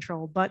grade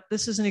control, but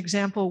this is an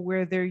example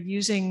where they're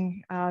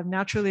using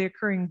naturally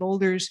occurring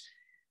boulders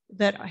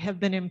that have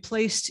been in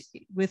place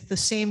with the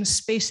same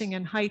spacing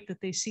and height that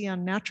they see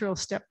on natural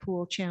step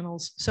pool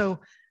channels.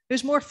 So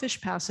there's more fish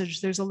passage,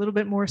 there's a little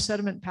bit more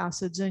sediment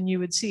passage than you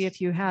would see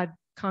if you had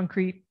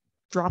concrete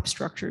drop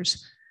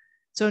structures.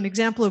 So an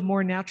example of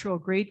more natural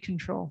grade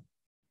control.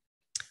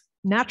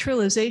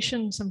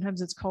 Naturalization,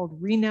 sometimes it's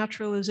called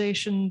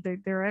renaturalization.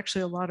 There are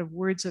actually a lot of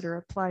words that are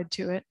applied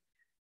to it,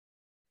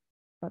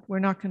 but we're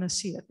not going to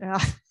see it. All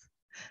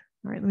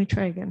right, let me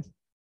try again.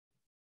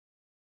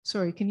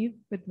 Sorry, can you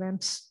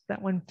advance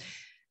that one?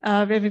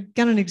 I've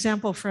got an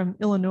example from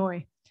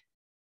Illinois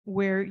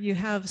where you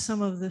have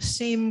some of the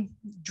same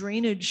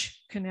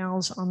drainage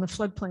canals on the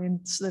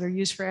floodplains that are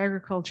used for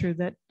agriculture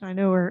that I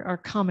know are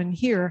common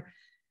here.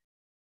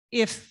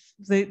 If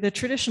the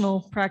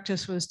traditional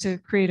practice was to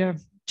create a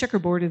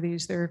checkerboard of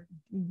these, they're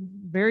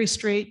very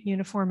straight,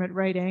 uniform at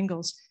right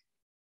angles.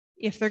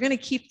 If they're going to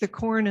keep the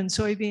corn and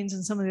soybeans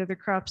and some of the other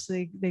crops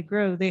they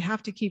grow, they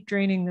have to keep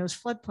draining those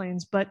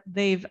floodplains, but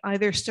they've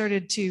either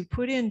started to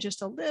put in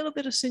just a little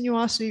bit of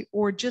sinuosity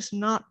or just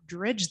not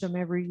dredge them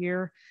every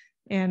year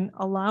and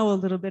allow a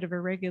little bit of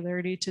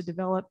irregularity to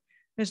develop.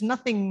 There's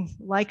nothing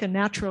like a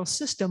natural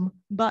system,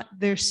 but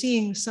they're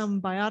seeing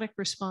some biotic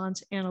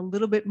response and a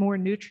little bit more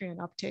nutrient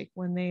uptake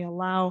when they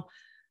allow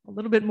a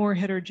little bit more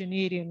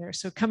heterogeneity in there.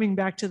 So coming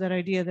back to that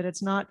idea that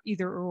it's not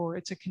either or,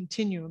 it's a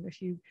continuum.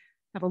 If you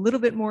have a little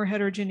bit more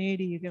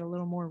heterogeneity, you get a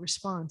little more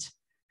response.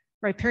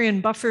 Riparian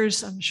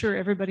buffers, I'm sure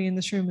everybody in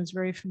this room is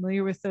very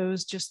familiar with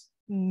those, just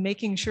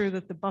making sure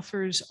that the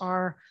buffers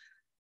are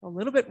a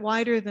little bit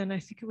wider than, I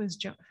think it was,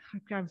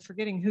 I'm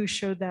forgetting who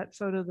showed that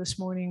photo this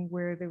morning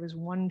where there was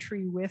one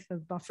tree width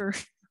of buffer.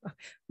 A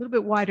little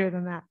bit wider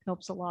than that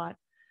helps a lot.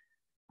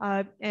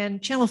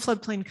 And channel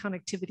floodplain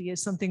connectivity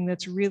is something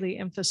that's really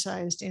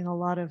emphasized in a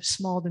lot of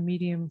small to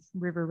medium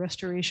river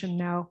restoration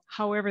now,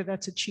 however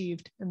that's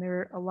achieved. And there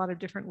are a lot of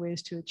different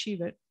ways to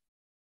achieve it.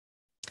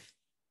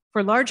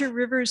 For larger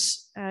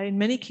rivers, in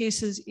many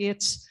cases,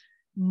 it's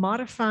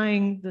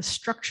modifying the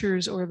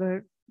structures or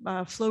the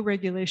flow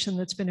regulation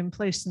that's been in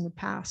place in the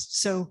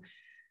past. So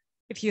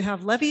If you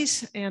have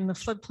levees and the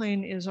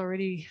floodplain is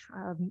already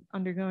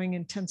undergoing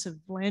intensive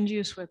land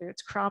use, whether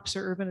it's crops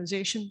or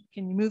urbanization,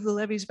 can you move the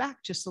levees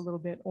back just a little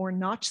bit or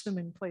notch them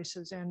in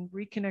places and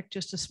reconnect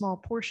just a small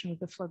portion of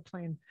the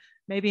floodplain?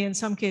 Maybe in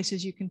some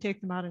cases you can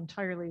take them out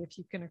entirely if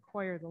you can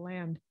acquire the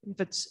land, if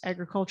it's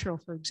agricultural,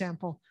 for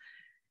example.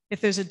 If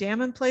there's a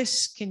dam in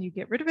place, can you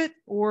get rid of it,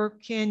 or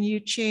can you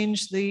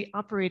change the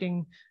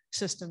operating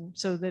system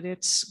so that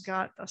it's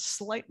got a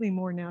slightly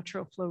more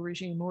natural flow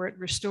regime, or it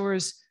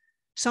restores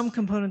some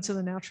components of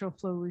the natural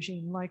flow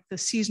regime, like the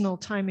seasonal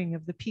timing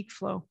of the peak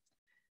flow?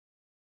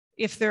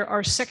 If there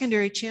are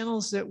secondary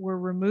channels that were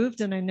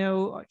removed, and I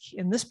know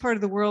in this part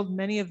of the world,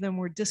 many of them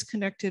were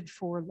disconnected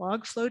for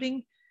log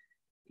floating,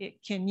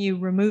 can you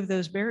remove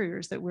those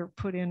barriers that were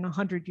put in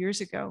 100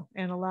 years ago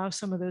and allow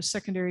some of those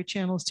secondary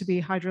channels to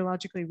be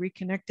hydrologically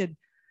reconnected?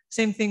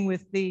 Same thing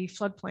with the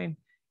floodplain.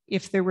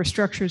 If there were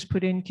structures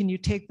put in, can you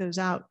take those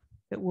out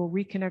that will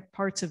reconnect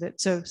parts of it?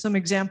 So some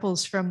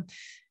examples from,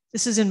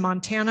 this is in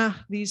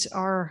Montana. These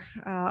are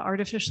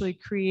artificially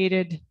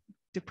created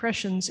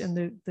depressions,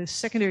 and the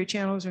secondary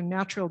channels are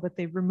natural, but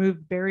they've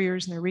removed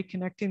barriers and they're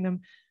reconnecting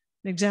them.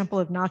 An example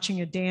of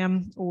notching a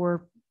dam,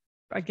 or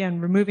again,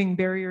 removing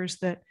barriers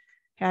that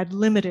had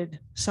limited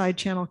side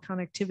channel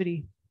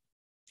connectivity.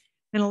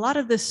 And a lot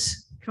of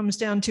this comes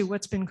down to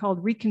what's been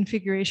called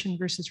reconfiguration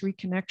versus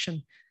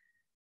reconnection.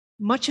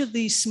 Much of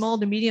the small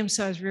to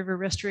medium-sized river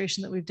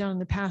restoration that we've done in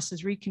the past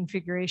is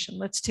reconfiguration.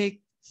 Let's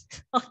take,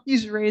 I'll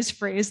use Ray's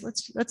phrase,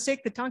 let's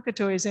take the Tonka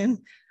toys in,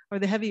 or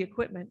the heavy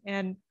equipment,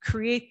 and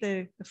create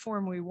the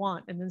form we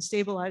want and then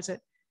stabilize it.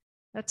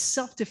 That's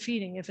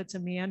self-defeating if it's a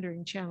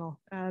meandering channel.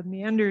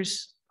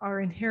 Meanders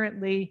are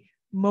inherently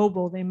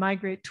mobile. They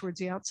migrate towards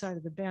the outside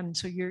of the bend.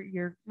 So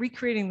you're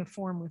recreating the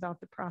form without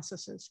the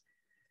processes.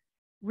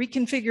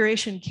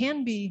 Reconfiguration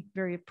can be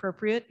very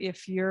appropriate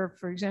if you're,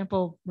 for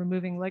example,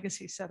 removing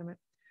legacy sediment.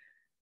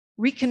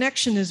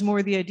 Reconnection is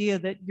more the idea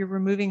that you're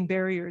removing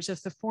barriers.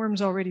 If the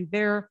form's already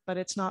there, but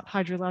it's not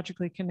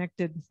hydrologically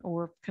connected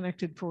or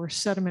connected for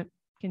sediment,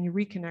 can you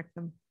reconnect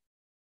them?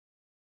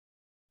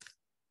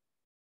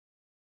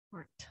 All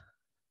right,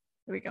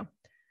 there we go.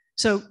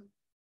 So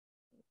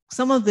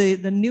some of the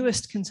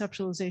newest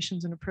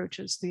conceptualizations and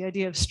approaches, the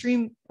idea of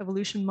stream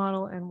evolution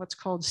model and what's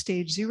called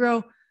stage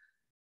 0.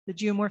 The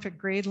geomorphic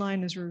grade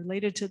line is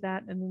related to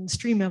that, and then the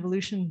stream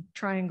evolution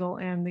triangle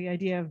and the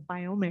idea of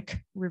biomic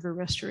river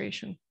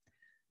restoration.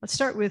 Let's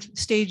start with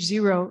stage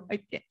 0.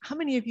 How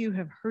many of you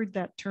have heard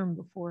that term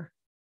before?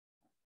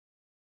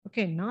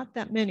 Okay, not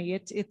that many.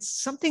 It's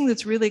something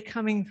that's really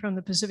coming from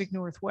the Pacific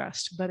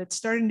Northwest, but it's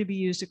starting to be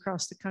used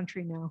across the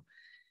country now.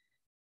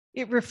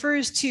 It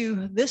refers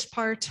to this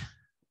part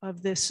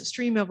of this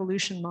stream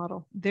evolution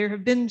model. There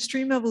have been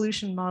stream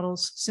evolution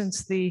models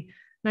since the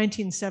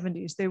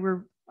 1970s. They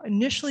were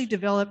initially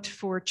developed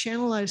for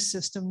channelized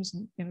systems.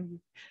 You know,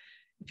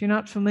 if you're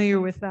not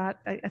familiar with that,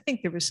 I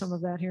think there was some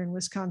of that here in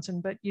Wisconsin,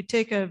 but you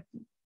take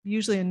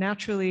usually a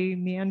naturally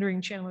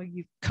meandering channel,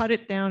 you cut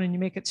it down and you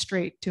make it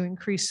straight to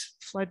increase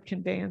flood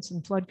conveyance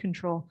and flood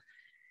control.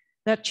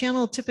 That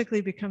channel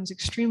typically becomes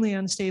extremely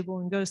unstable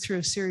and goes through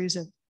a series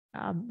of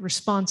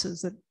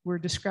responses that were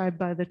described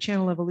by the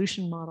channel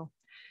evolution model.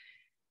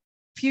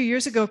 A few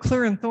years ago,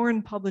 Clure and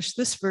Thorne published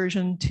this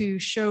version to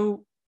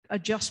show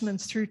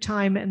adjustments through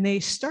time, and they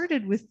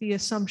started with the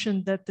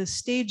assumption that the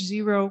stage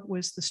 0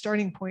 was the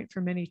starting point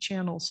for many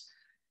channels.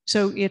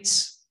 So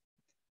it's,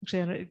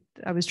 actually,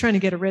 I was trying to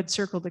get a red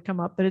circle to come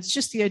up, but it's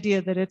just the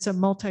idea that it's a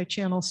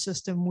multi-channel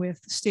system with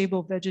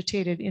stable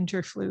vegetated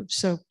interfluves,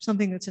 so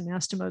something that's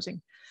anastomosing.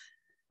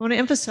 I want to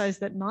emphasize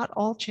that not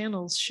all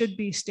channels should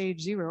be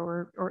stage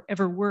 0 or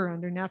ever were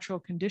under natural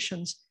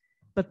conditions,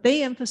 but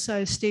they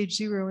emphasize stage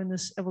 0 in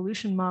this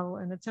evolution model,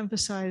 and it's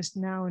emphasized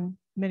now in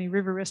many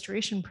river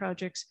restoration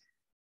projects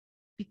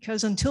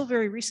because until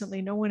very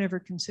recently, no one ever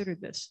considered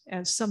this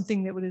as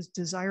something that was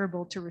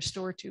desirable to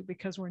restore to,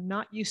 because we're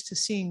not used to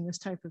seeing this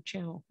type of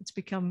channel. It's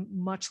become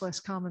much less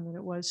common than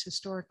it was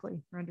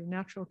historically or under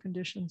natural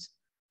conditions.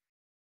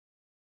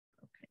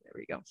 Okay, there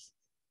we go.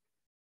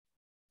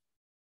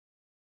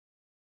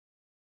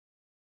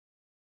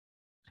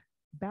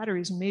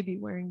 Batteries may be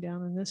wearing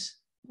down in this.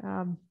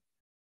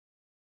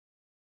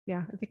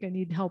 Yeah, I think I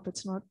need help.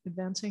 It's not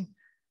advancing.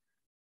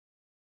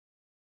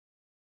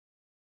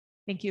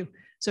 Thank you.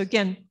 So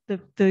again,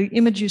 the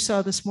image you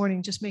saw this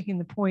morning, just making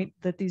the point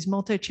that these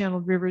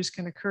multi-channeled rivers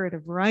can occur at a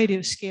variety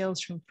of scales,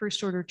 from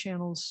first order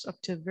channels up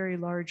to very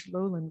large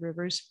lowland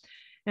rivers.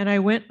 And I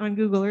went on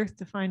Google Earth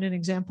to find an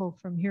example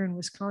from here in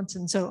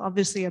Wisconsin. So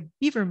obviously a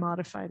beaver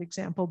modified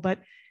example, but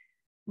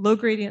low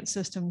gradient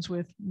systems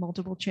with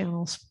multiple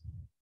channels.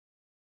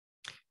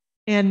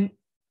 And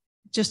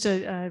just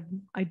a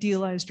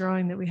idealized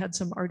drawing that we had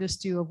some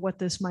artists do of what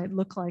this might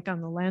look like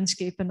on the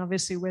landscape. And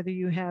obviously whether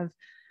you have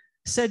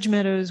sedge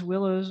meadows,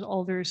 willows,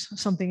 alders,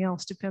 something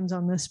else, depends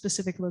on the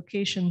specific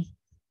location.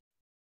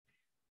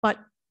 But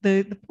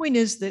the point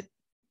is that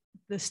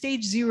the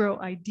stage 0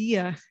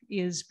 idea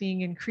is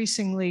being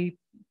increasingly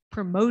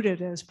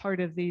promoted as part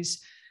of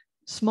these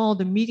small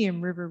to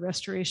medium river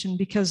restoration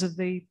because of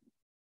the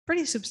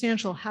pretty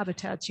substantial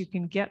habitats you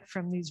can get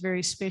from these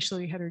very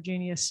spatially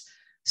heterogeneous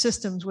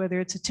systems,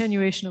 whether it's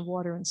attenuation of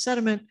water and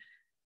sediment,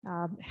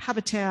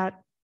 habitat,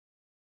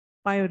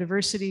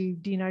 biodiversity,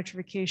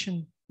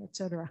 denitrification, et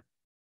cetera.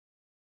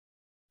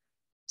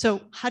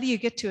 So how do you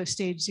get to a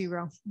stage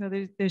 0? Now,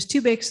 there's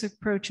two basic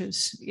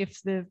approaches. If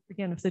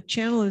the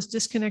channel is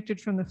disconnected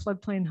from the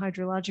floodplain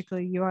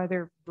hydrologically, you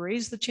either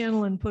raise the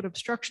channel and put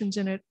obstructions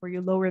in it, or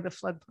you lower the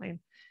floodplain.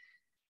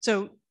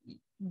 So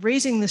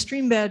raising the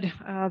stream bed,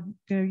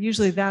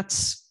 usually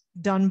that's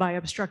done by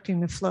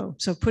obstructing the flow.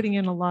 So putting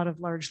in a lot of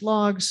large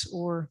logs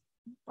or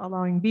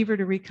allowing beaver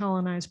to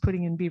recolonize,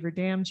 putting in beaver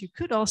dams. You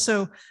could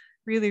also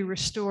really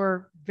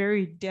restore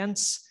very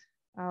dense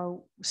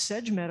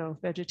sedge meadow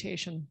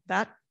vegetation.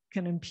 That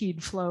can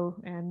impede flow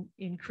and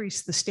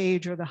increase the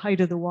stage or the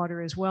height of the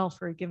water as well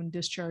for a given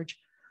discharge.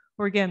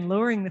 Or again,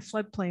 lowering the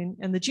floodplain.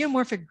 And the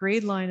geomorphic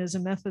grade line is a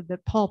method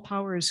that Paul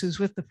Powers, who's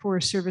with the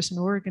Forest Service in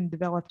Oregon,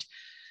 developed,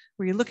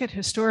 where you look at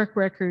historic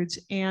records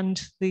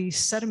and the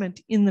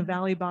sediment in the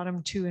valley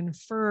bottom to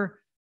infer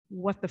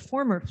what the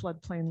former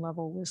floodplain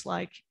level was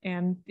like,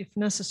 and if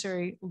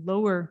necessary,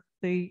 lower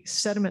the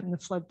sediment in the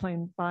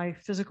floodplain by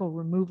physical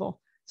removal.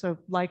 So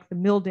like the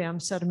mill dam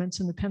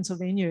sediments in the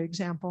Pennsylvania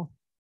example.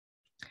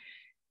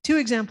 Two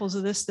examples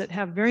of this that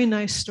have very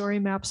nice story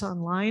maps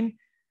online.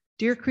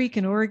 Deer Creek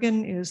in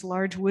Oregon is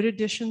large wood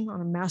addition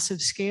on a massive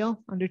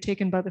scale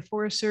undertaken by the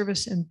Forest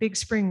Service, and Big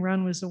Spring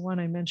Run was the one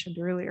I mentioned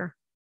earlier.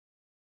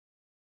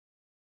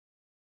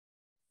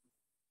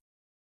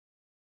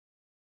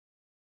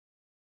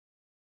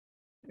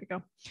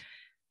 There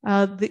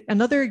we go.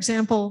 Another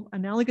example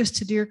analogous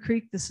to Deer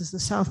Creek, this is the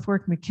South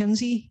Fork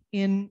Mackenzie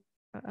in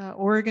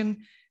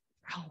Oregon.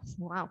 Oh,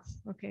 wow.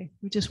 Okay,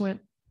 we just went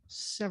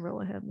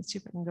several ahead. Let's see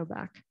if I can go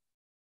back.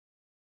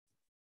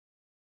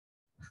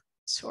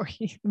 Sorry,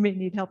 I may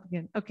need help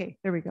again. Okay,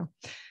 there we go.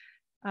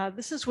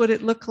 This is what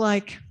it looked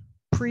like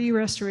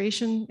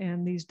pre-restoration,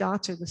 and these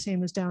dots are the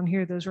same as down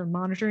here. Those were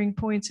monitoring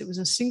points. It was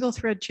a single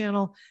thread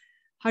channel,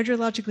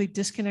 hydrologically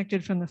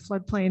disconnected from the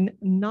floodplain,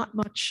 not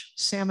much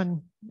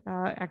salmon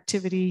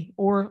activity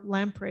or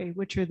lamprey,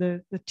 which are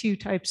the two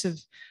types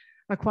of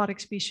aquatic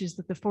species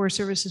that the Forest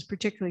Service is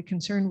particularly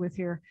concerned with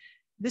here.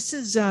 This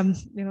is,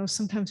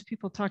 sometimes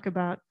people talk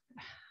about,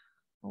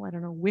 I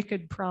don't know,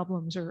 wicked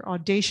problems or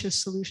audacious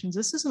solutions.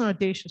 This is an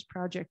audacious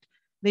project.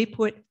 They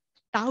put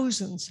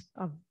thousands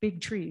of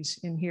big trees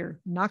in here,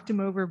 knocked them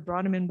over,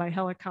 brought them in by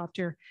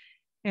helicopter,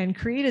 and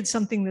created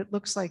something that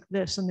looks like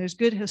this. And there's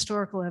good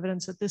historical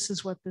evidence that this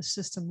is what this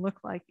system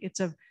looked like. It's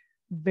a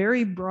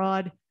very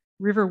broad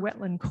river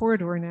wetland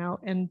corridor now,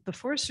 and the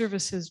Forest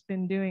Service has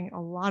been doing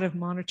a lot of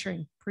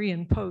monitoring pre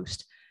and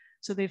post.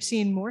 So they've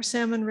seen more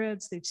salmon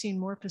reds, they've seen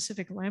more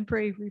Pacific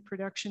lamprey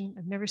reproduction.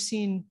 I've never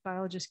seen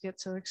biologists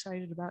get so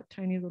excited about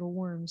tiny little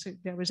worms.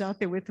 I was out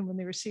there with them when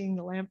they were seeing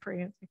the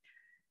lamprey, and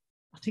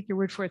I'll take your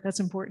word for it,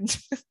 that's important.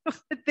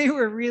 They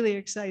were really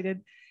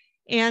excited.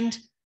 And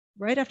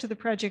right after the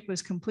project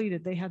was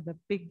completed, they had the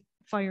big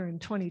fire in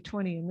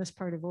 2020 in this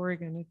part of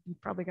Oregon. You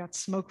probably got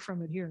smoke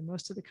from it here,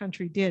 most of the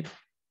country did.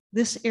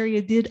 This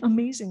area did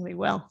amazingly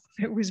well.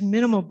 There was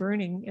minimal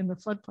burning in the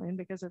floodplain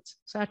because it's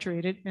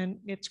saturated, and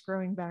it's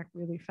growing back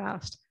really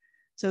fast.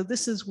 So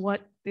this is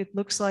what it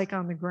looks like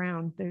on the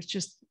ground. There's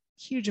just a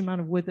huge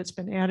amount of wood that's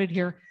been added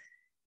here.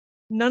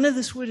 None of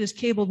this wood is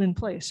cabled in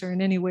place or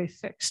in any way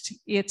fixed.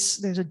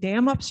 There's a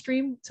dam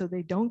upstream, so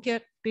they don't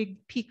get big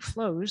peak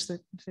flows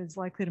that is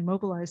likely to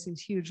mobilize these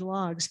huge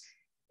logs.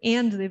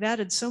 And they've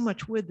added so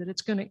much wood that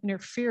it's going to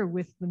interfere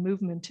with the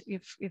movement.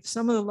 If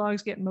some of the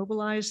logs get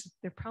mobilized,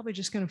 they're probably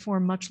just going to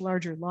form much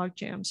larger log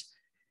jams.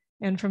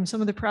 And from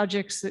some of the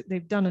projects that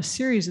they've done, a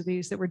series of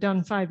these that were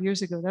done 5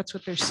 years ago, that's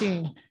what they're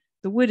seeing.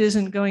 The wood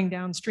isn't going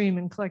downstream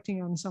and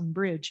collecting on some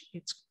bridge.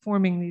 It's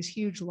forming these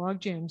huge log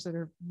jams that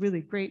are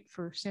really great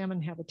for salmon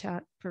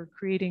habitat, for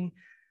creating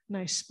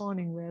nice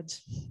spawning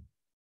reds.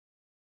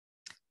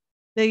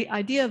 The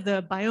idea of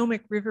the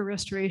biomic river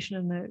restoration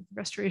and the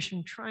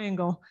restoration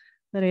triangle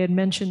that I had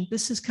mentioned,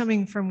 this is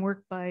coming from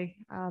work by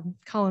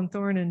Colin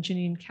Thorne and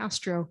Janine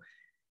Castro.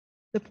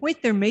 The point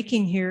they're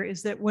making here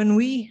is that when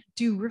we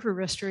do river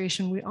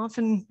restoration, we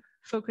often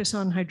focus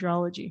on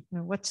hydrology.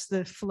 What's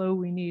the flow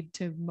we need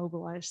to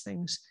mobilize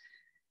things?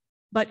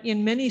 But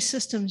in many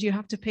systems, you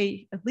have to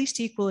pay at least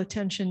equal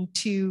attention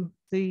to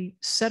the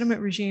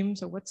sediment regime.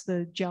 So what's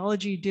the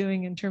geology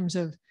doing in terms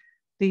of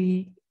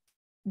the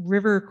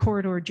river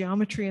corridor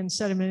geometry and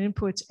sediment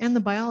inputs, and the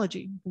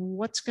biology?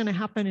 What's going to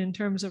happen in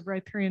terms of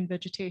riparian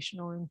vegetation,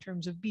 or in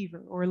terms of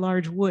beaver or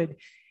large wood?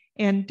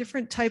 And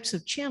different types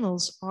of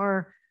channels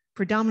are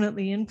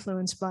predominantly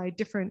influenced by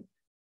different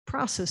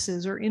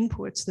processes or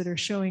inputs that are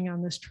showing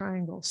on this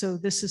triangle. So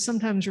this is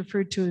sometimes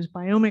referred to as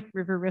biomic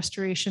river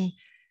restoration.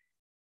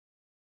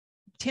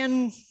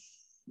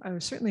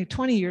 Certainly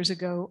 20 years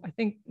ago, I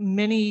think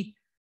many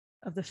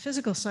of the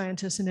physical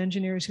scientists and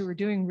engineers who were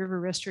doing river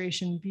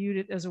restoration viewed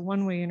it as a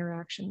one-way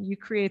interaction. You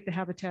create the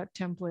habitat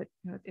template.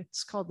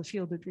 It's called the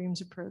field of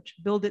dreams approach.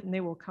 Build it and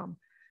they will come.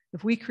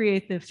 If we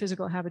create the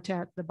physical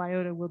habitat, the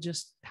biota will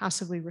just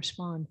passively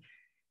respond.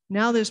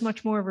 Now there's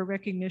much more of a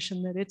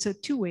recognition that it's a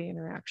two-way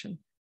interaction.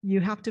 You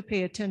have to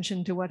pay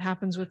attention to what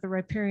happens with the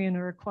riparian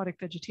or aquatic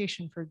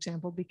vegetation, for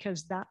example,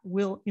 because that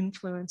will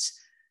influence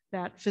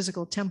that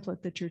physical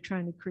template that you're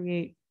trying to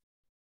create.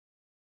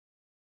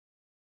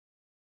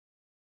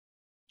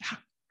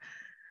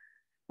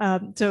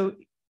 So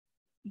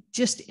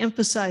just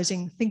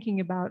emphasizing,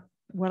 thinking about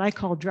what I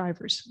call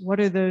drivers. What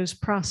are those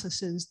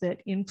processes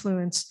that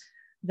influence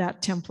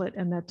that template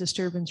and that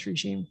disturbance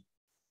regime?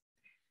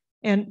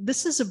 And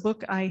this is a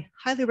book I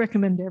highly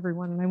recommend to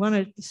everyone. And I want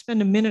to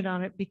spend a minute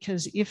on it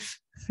because if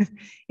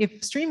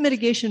stream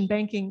mitigation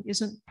banking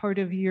isn't part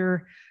of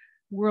your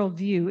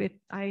worldview,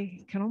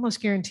 I can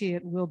almost guarantee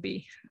it will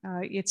be.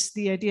 It's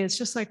the idea, it's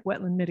just like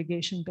wetland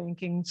mitigation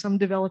banking. Some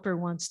developer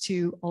wants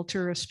to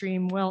alter a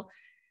stream. Well,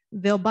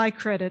 they'll buy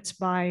credits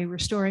by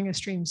restoring a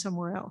stream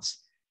somewhere else.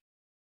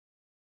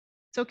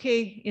 It's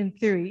okay in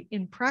theory.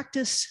 In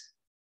practice,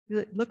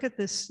 look at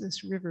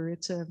this river.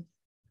 It's a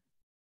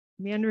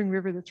meandering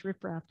river that's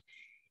riprap.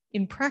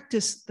 In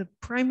practice, the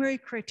primary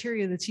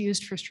criteria that's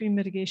used for stream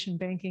mitigation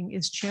banking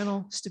is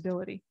channel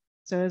stability.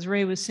 So as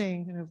Ray was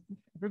saying,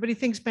 everybody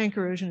thinks bank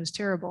erosion is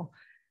terrible.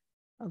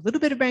 A little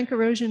bit of bank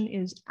erosion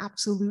is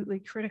absolutely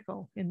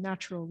critical in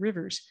natural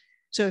rivers.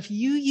 So if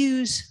you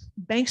use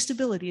bank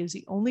stability as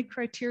the only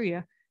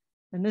criteria,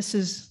 and this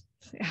is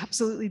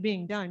absolutely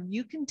being done,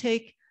 you can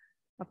take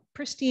a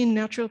pristine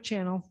natural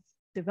channel,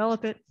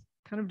 develop it,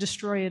 kind of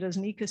destroy it as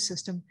an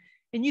ecosystem,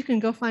 and you can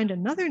go find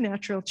another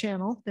natural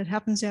channel that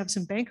happens to have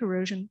some bank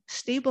erosion,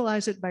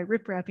 stabilize it by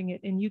riprapping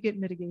it, and you get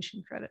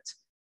mitigation credits.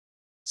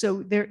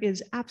 So there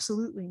is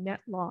absolutely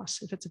net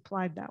loss if it's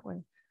applied that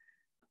way.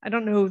 I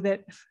don't know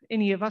that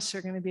any of us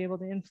are going to be able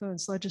to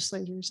influence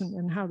legislators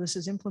and how this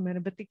is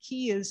implemented, but the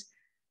key is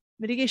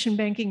mitigation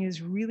banking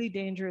is really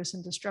dangerous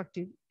and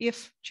destructive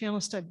if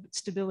channel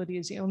stability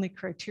is the only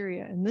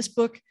criteria. And this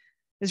book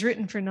is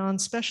written for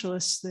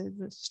non-specialists,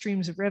 the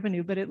streams of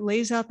revenue, but it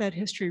lays out that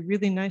history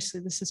really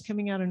nicely. This is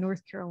coming out of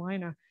North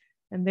Carolina,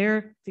 and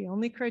there the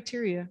only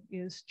criteria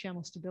is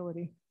channel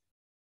stability.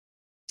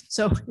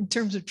 So in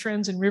terms of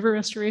trends in river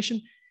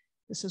restoration,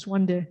 this is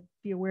one to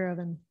be aware of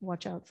and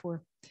watch out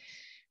for.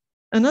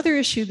 Another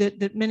issue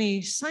that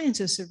many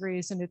scientists have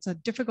raised, and it's a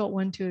difficult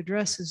one to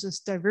address, is this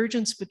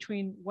divergence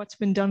between what's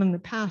been done in the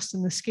past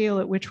and the scale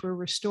at which we're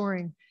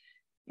restoring.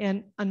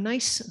 And a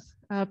nice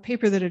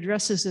paper that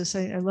addresses this,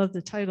 I love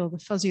the title, The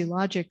Fuzzy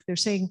Logic. They're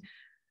saying,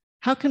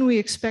 how can we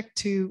expect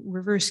to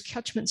reverse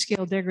catchment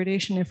scale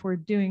degradation if we're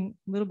doing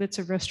little bits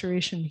of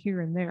restoration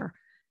here and there?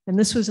 And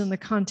this was in the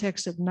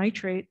context of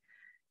nitrate.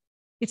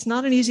 It's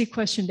not an easy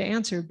question to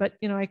answer, but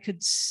I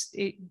could,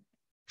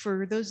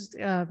 for those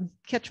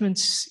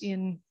catchments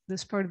in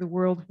this part of the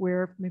world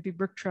where maybe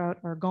brook trout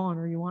are gone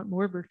or you want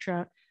more brook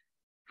trout,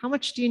 how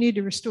much do you need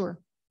to restore?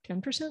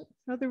 10%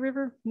 of the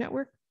river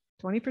network?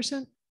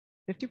 20%?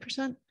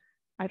 50%?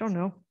 I don't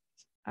know.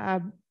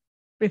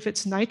 If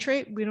it's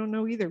nitrate, we don't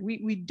know either.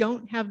 We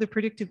don't have the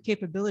predictive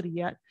capability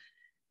yet,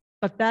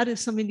 but that is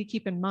something to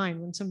keep in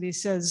mind when somebody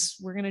says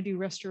we're going to do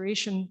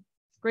restoration.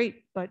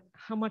 Great, but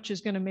how much is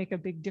going to make a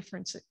big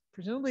difference?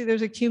 Presumably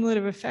there's a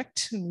cumulative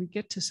effect and we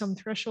get to some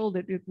threshold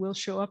that it will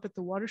show up at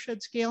the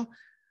watershed scale,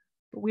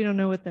 but we don't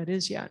know what that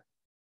is yet.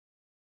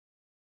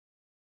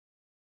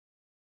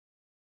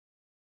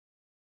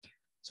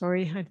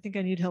 Sorry, I think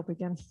I need help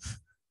again.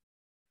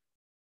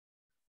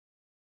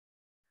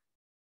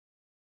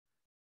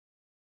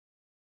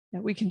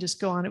 Yeah, we can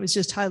just go on. It was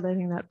just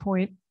highlighting that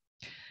point.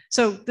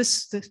 So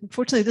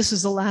unfortunately, this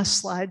is the last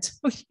slide.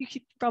 So you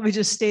could probably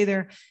just stay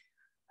there.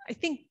 I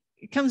think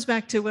it comes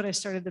back to what I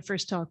started the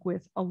first talk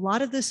with. A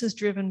lot of this is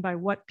driven by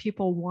what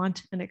people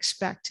want and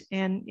expect.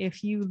 And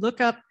if you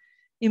look up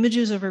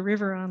images of a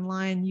river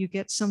online, you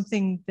get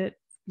something that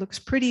looks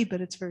pretty,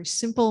 but it's very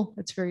simple,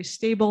 it's very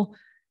stable.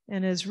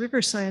 And as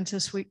river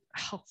scientists,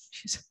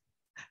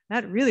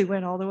 that really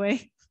went all the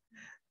way.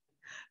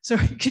 So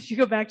could you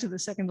go back to the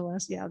second to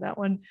last? Yeah, that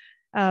one.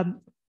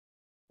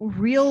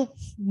 Real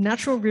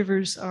natural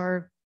rivers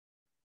are,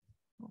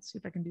 let's see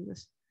if I can do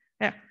this.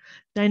 Yeah,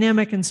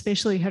 dynamic and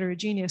spatially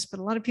heterogeneous, but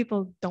a lot of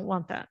people don't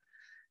want that.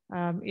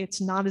 It's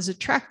not as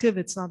attractive,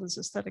 it's not as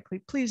aesthetically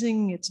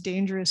pleasing, it's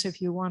dangerous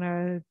if you want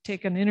to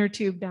take an inner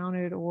tube down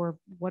it or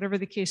whatever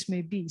the case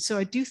may be. So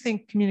I do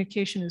think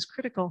communication is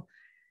critical.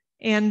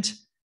 And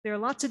there are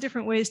lots of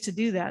different ways to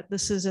do that.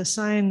 This is a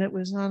sign that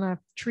was on a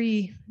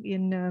tree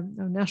in a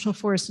national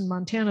forest in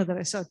Montana that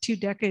I saw 2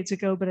 decades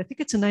ago, but I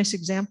think it's a nice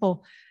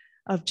example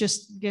of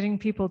just getting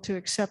people to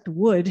accept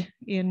wood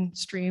in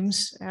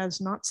streams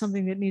as not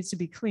something that needs to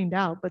be cleaned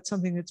out, but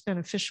something that's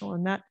beneficial.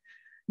 And that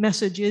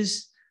message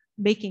is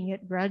making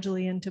it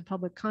gradually into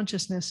public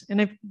consciousness.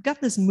 And I've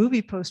got this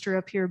movie poster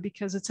up here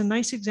because it's a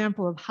nice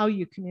example of how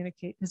you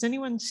communicate. Has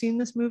anyone seen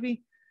this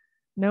movie?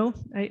 No,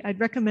 I'd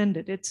recommend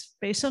it. It's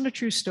based on a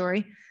true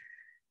story.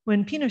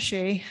 When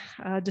Pinochet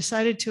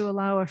decided to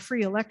allow a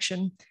free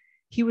election,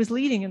 he was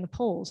leading in the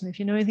polls. And if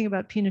you know anything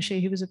about Pinochet,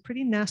 he was a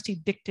pretty nasty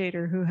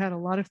dictator who had a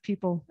lot of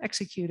people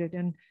executed.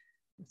 And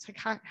it's like,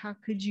 how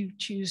could you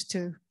choose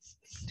to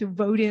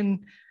vote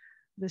in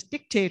this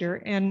dictator?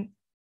 And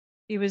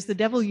it was the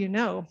devil, you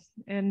know.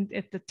 And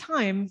at the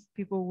time,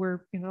 people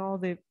were, you know, all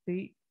the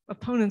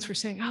opponents were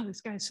saying, oh,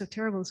 this guy's so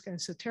terrible, this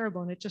guy's so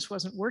terrible, and it just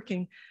wasn't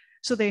working.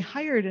 So they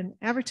hired an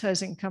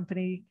advertising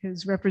company,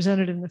 who's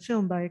represented in the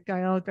film by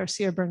Gael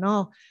Garcia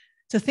Bernal,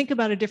 to think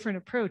about a different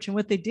approach. And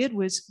what they did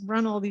was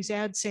run all these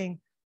ads saying,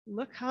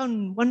 look how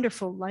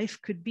wonderful life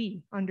could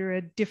be under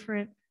a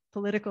different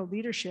political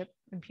leadership,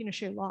 and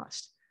Pinochet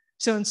lost.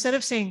 So instead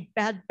of saying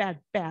bad, bad,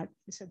 bad,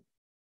 they said,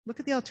 look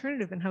at the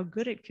alternative and how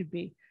good it could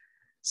be.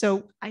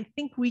 So I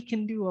think we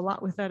can do a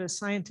lot with that as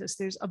scientists.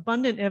 There's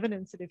abundant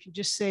evidence that if you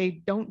just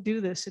say, don't do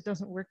this, it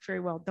doesn't work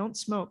very well. Don't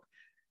smoke,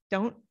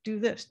 don't do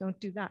this, don't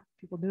do that.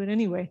 People do it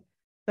anyway.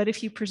 But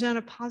if you present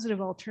a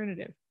positive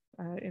alternative,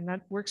 and that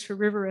works for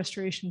river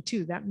restoration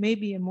too, that may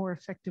be a more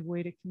effective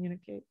way to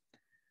communicate.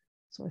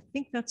 So I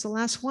think that's the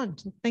last one.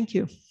 So thank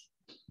you.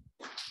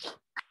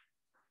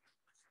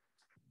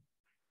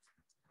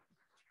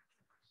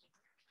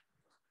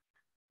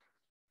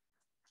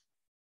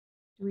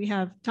 Do we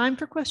have time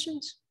for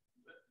questions?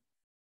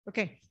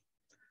 Okay.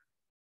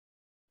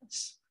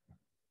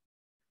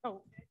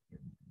 Oh.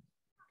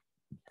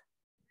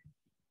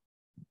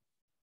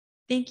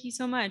 Thank you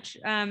so much.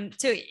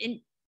 So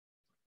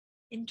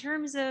in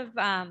terms of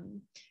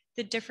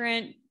the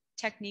different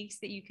techniques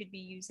that you could be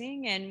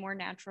using and more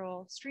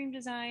natural stream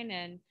design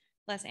and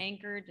less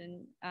anchored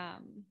and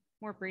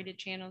more braided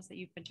channels that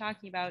you've been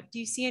talking about, do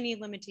you see any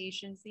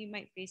limitations that you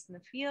might face in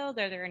the field?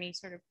 Are there any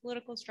sort of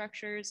political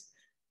structures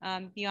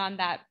beyond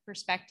that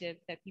perspective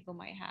that people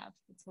might have?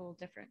 It's a little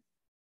different.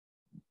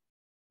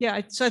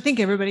 Yeah, so I think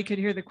everybody could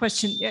hear the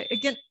question.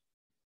 Again,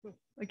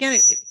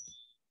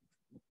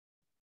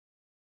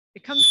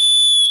 it comes.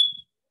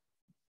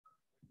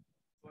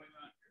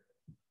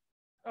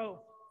 Oh,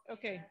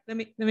 okay. Let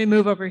me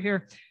move over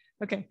here.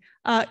 Okay,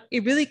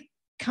 it really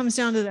comes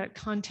down to that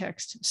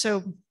context.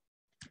 So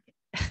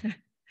I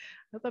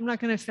hope I'm not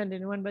going to offend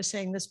anyone by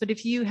saying this, but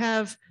if you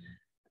have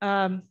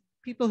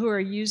people who are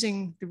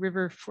using the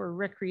river for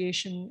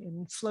recreation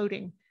and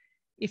floating,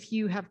 if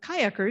you have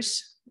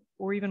kayakers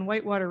or even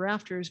whitewater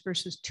rafters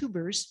versus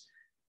tubers,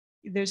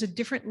 there's a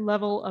different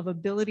level of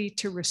ability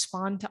to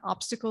respond to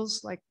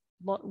obstacles like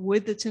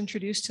wood that's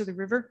introduced to the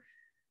river.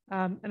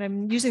 And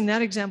I'm using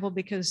that example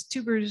because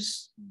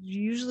tubers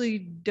usually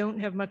don't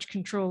have much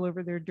control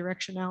over their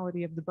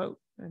directionality of the boat,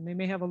 and they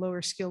may have a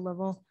lower skill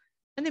level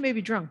and they may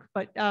be drunk,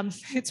 but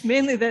it's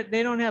mainly that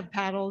they don't have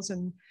paddles.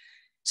 And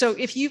so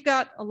if you've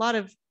got a lot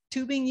of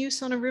tubing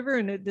use on a river,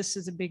 and this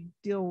is a big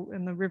deal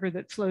in the river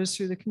that flows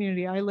through the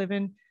community I live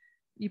in,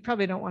 you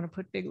probably don't want to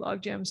put big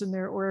log jams in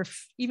there. Or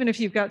even if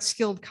you've got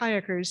skilled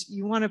kayakers,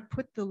 you want to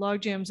put the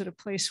log jams at a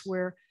place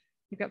where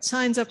you've got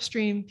signs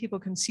upstream, people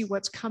can see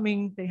what's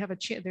coming. They have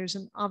there's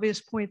an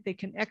obvious point they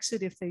can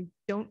exit if they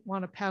don't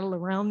want to paddle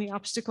around the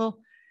obstacle.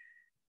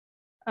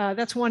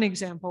 That's one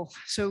example.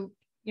 So,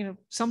 you know,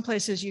 some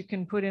places you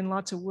can put in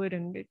lots of wood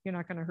and you're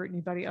not going to hurt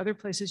anybody. Other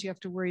places you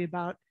have to worry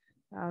about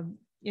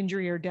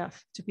injury or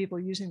death to people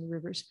using the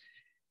rivers.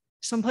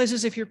 Some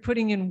places, if you're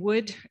putting in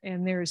wood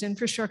and there's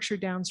infrastructure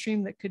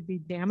downstream that could be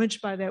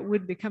damaged by that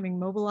wood becoming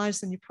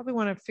mobilized, then you probably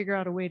want to figure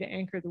out a way to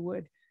anchor the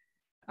wood.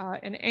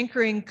 And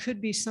anchoring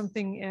could be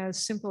something as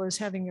simple as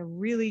having a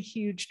really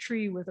huge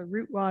tree with a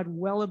root rod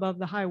well above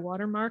the high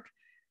water mark,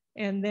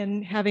 and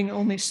then having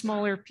only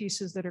smaller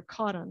pieces that are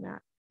caught on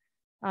that.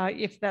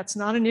 If that's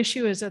not an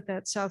issue, as at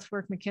that South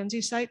Fork Mackenzie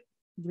site,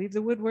 leave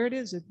the wood where it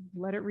is and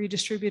let it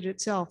redistribute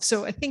itself.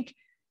 So I think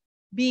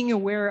being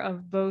aware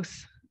of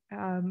both,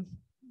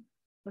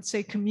 let's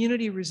say,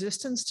 community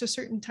resistance to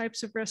certain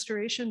types of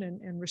restoration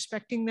and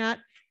respecting that,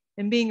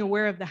 and being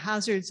aware of the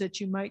hazards that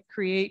you might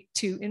create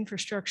to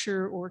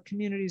infrastructure or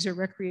communities or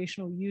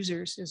recreational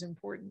users is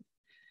important.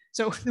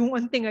 So the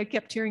one thing I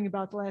kept hearing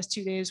about the last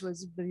 2 days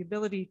was the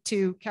ability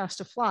to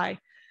cast a fly.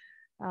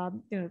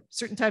 You know,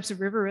 certain types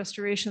of river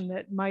restoration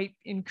that might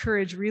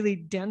encourage really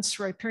dense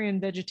riparian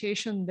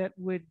vegetation that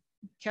would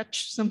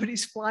catch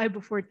somebody's fly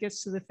before it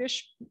gets to the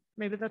fish.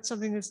 Maybe that's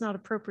something that's not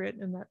appropriate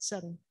in that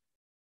setting.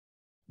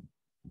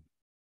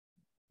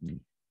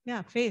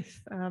 Yeah,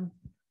 Faith.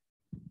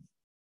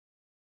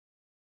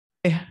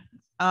 We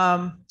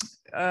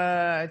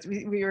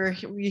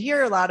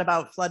hear a lot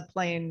about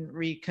floodplain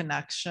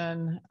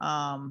reconnection,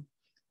 and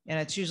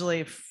it's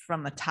usually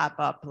from the top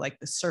up, like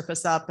the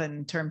surface up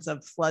in terms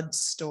of flood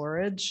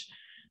storage.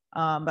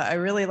 But I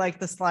really like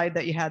the slide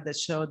that you had that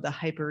showed the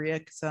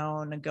hyporheic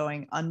zone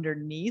going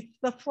underneath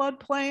the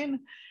floodplain.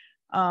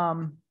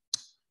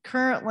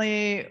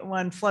 Currently,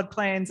 when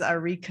floodplains are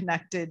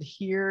reconnected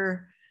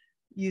here,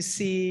 you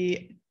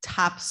see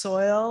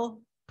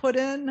topsoil put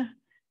in,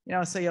 you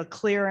know, so you'll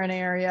clear an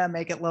area,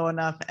 make it low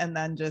enough, and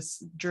then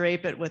just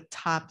drape it with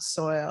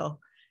topsoil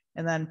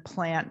and then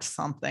plant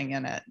something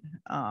in it.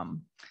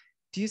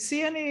 Do you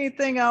see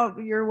anything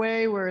out your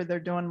way where they're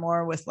doing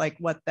more with like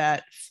what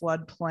that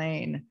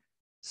floodplain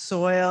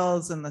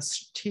soils and the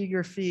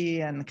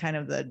stratigraphy and kind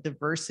of the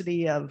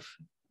diversity of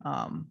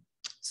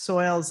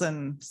soils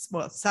and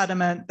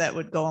sediment that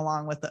would go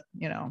along with it,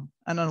 you know,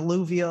 an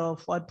alluvial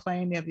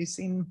floodplain? Have you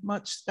seen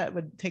much that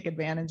would take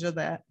advantage of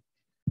that?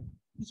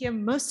 Yeah,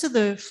 most of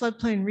the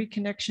floodplain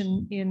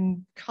reconnection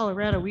in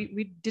Colorado,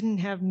 we didn't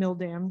have mill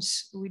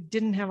dams. We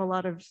didn't have a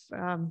lot of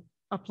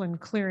upland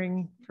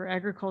clearing for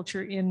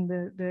agriculture in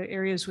the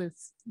areas with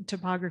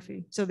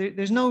topography. So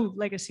there's no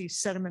legacy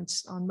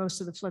sediments on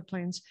most of the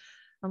floodplains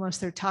unless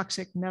they're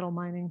toxic metal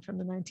mining from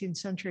the 19th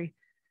century.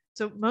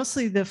 So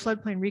mostly the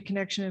floodplain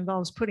reconnection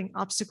involves putting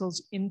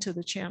obstacles into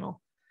the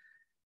channel.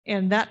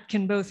 And that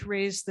can both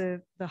raise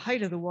the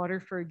height of the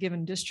water for a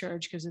given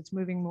discharge because it's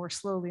moving more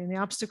slowly. And the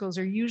obstacles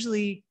are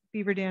usually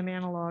beaver dam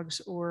analogs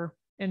or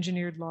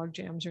engineered log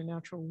jams or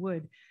natural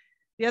wood.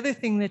 The other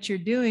thing that you're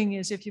doing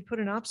is if you put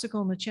an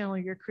obstacle in the channel,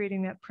 you're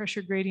creating that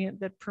pressure gradient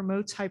that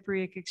promotes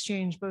hyporheic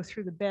exchange both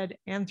through the bed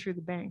and through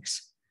the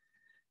banks.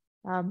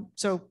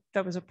 So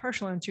that was a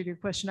partial answer to your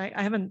question.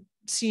 I haven't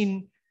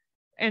seen,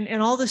 and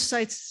all the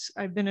sites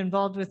I've been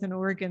involved with in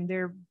Oregon,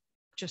 they're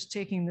just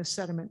taking the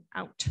sediment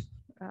out.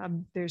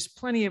 There's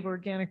plenty of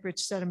organic rich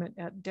sediment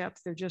at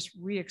depth. They're just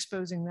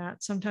re-exposing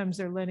that. Sometimes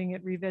they're letting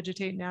it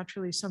revegetate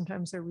naturally.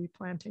 Sometimes they're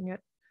replanting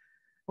it,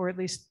 or at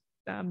least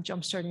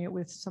jumpstarting it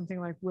with something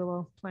like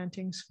willow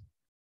plantings.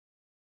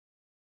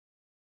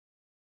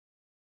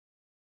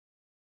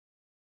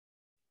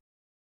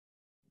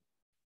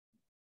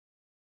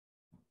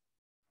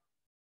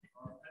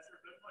 Has there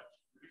been much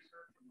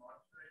research and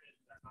monitoring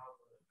into how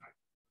the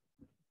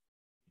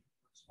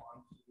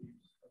respond to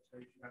these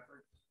conservation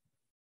efforts?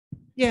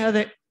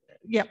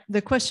 Yeah,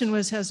 the question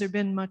was, has there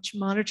been much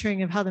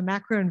monitoring of how the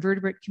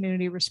macroinvertebrate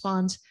community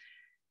responds?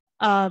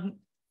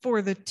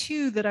 For the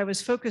two that I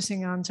was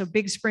focusing on, so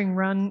Big Spring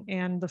Run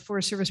and the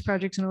Forest Service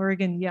projects in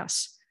Oregon,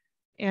 yes.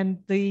 And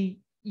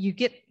you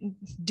get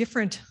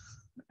different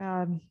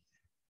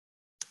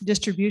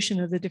distribution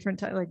of the different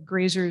types, like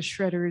grazers,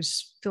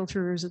 shredders,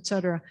 filterers, et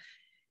cetera.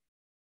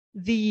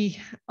 The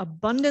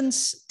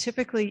abundance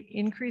typically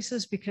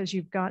increases because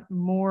you've got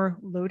more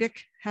lodic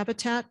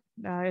habitat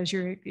as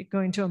you're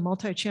going to a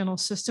multi-channel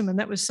system. And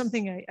that was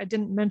something I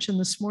didn't mention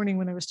this morning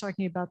when I was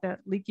talking about that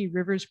Leaky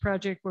Rivers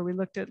project where we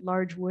looked at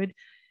large wood.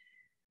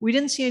 We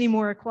didn't see any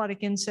more aquatic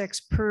insects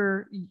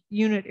per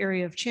unit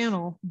area of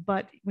channel,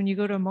 but when you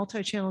go to a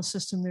multi-channel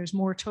system, there's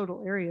more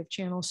total area of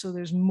channel. So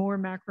there's more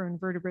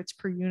macroinvertebrates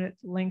per unit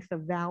length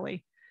of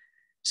valley.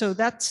 So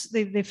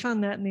they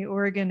found that in the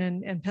Oregon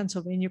and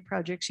Pennsylvania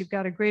projects. You've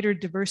got a greater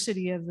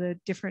diversity of the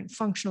different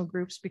functional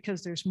groups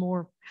because there's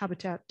more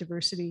habitat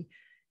diversity.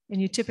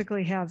 And you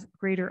typically have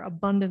greater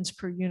abundance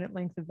per unit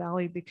length of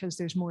valley because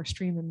there's more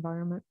stream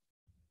environment.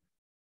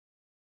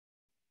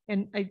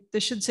 And I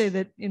should say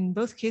that in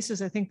both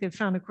cases, I think they've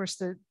found, of course,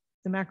 that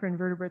the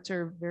macroinvertebrates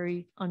are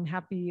very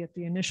unhappy at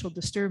the initial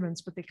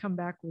disturbance, but they come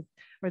back with,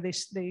 or they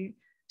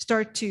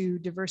start to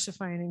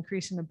diversify and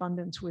increase in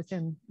abundance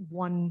within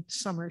one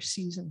summer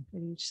season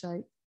at each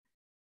site.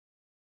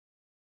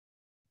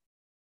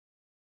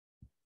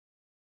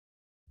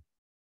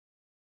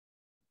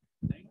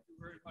 Thank you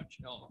very much,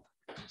 Ellen.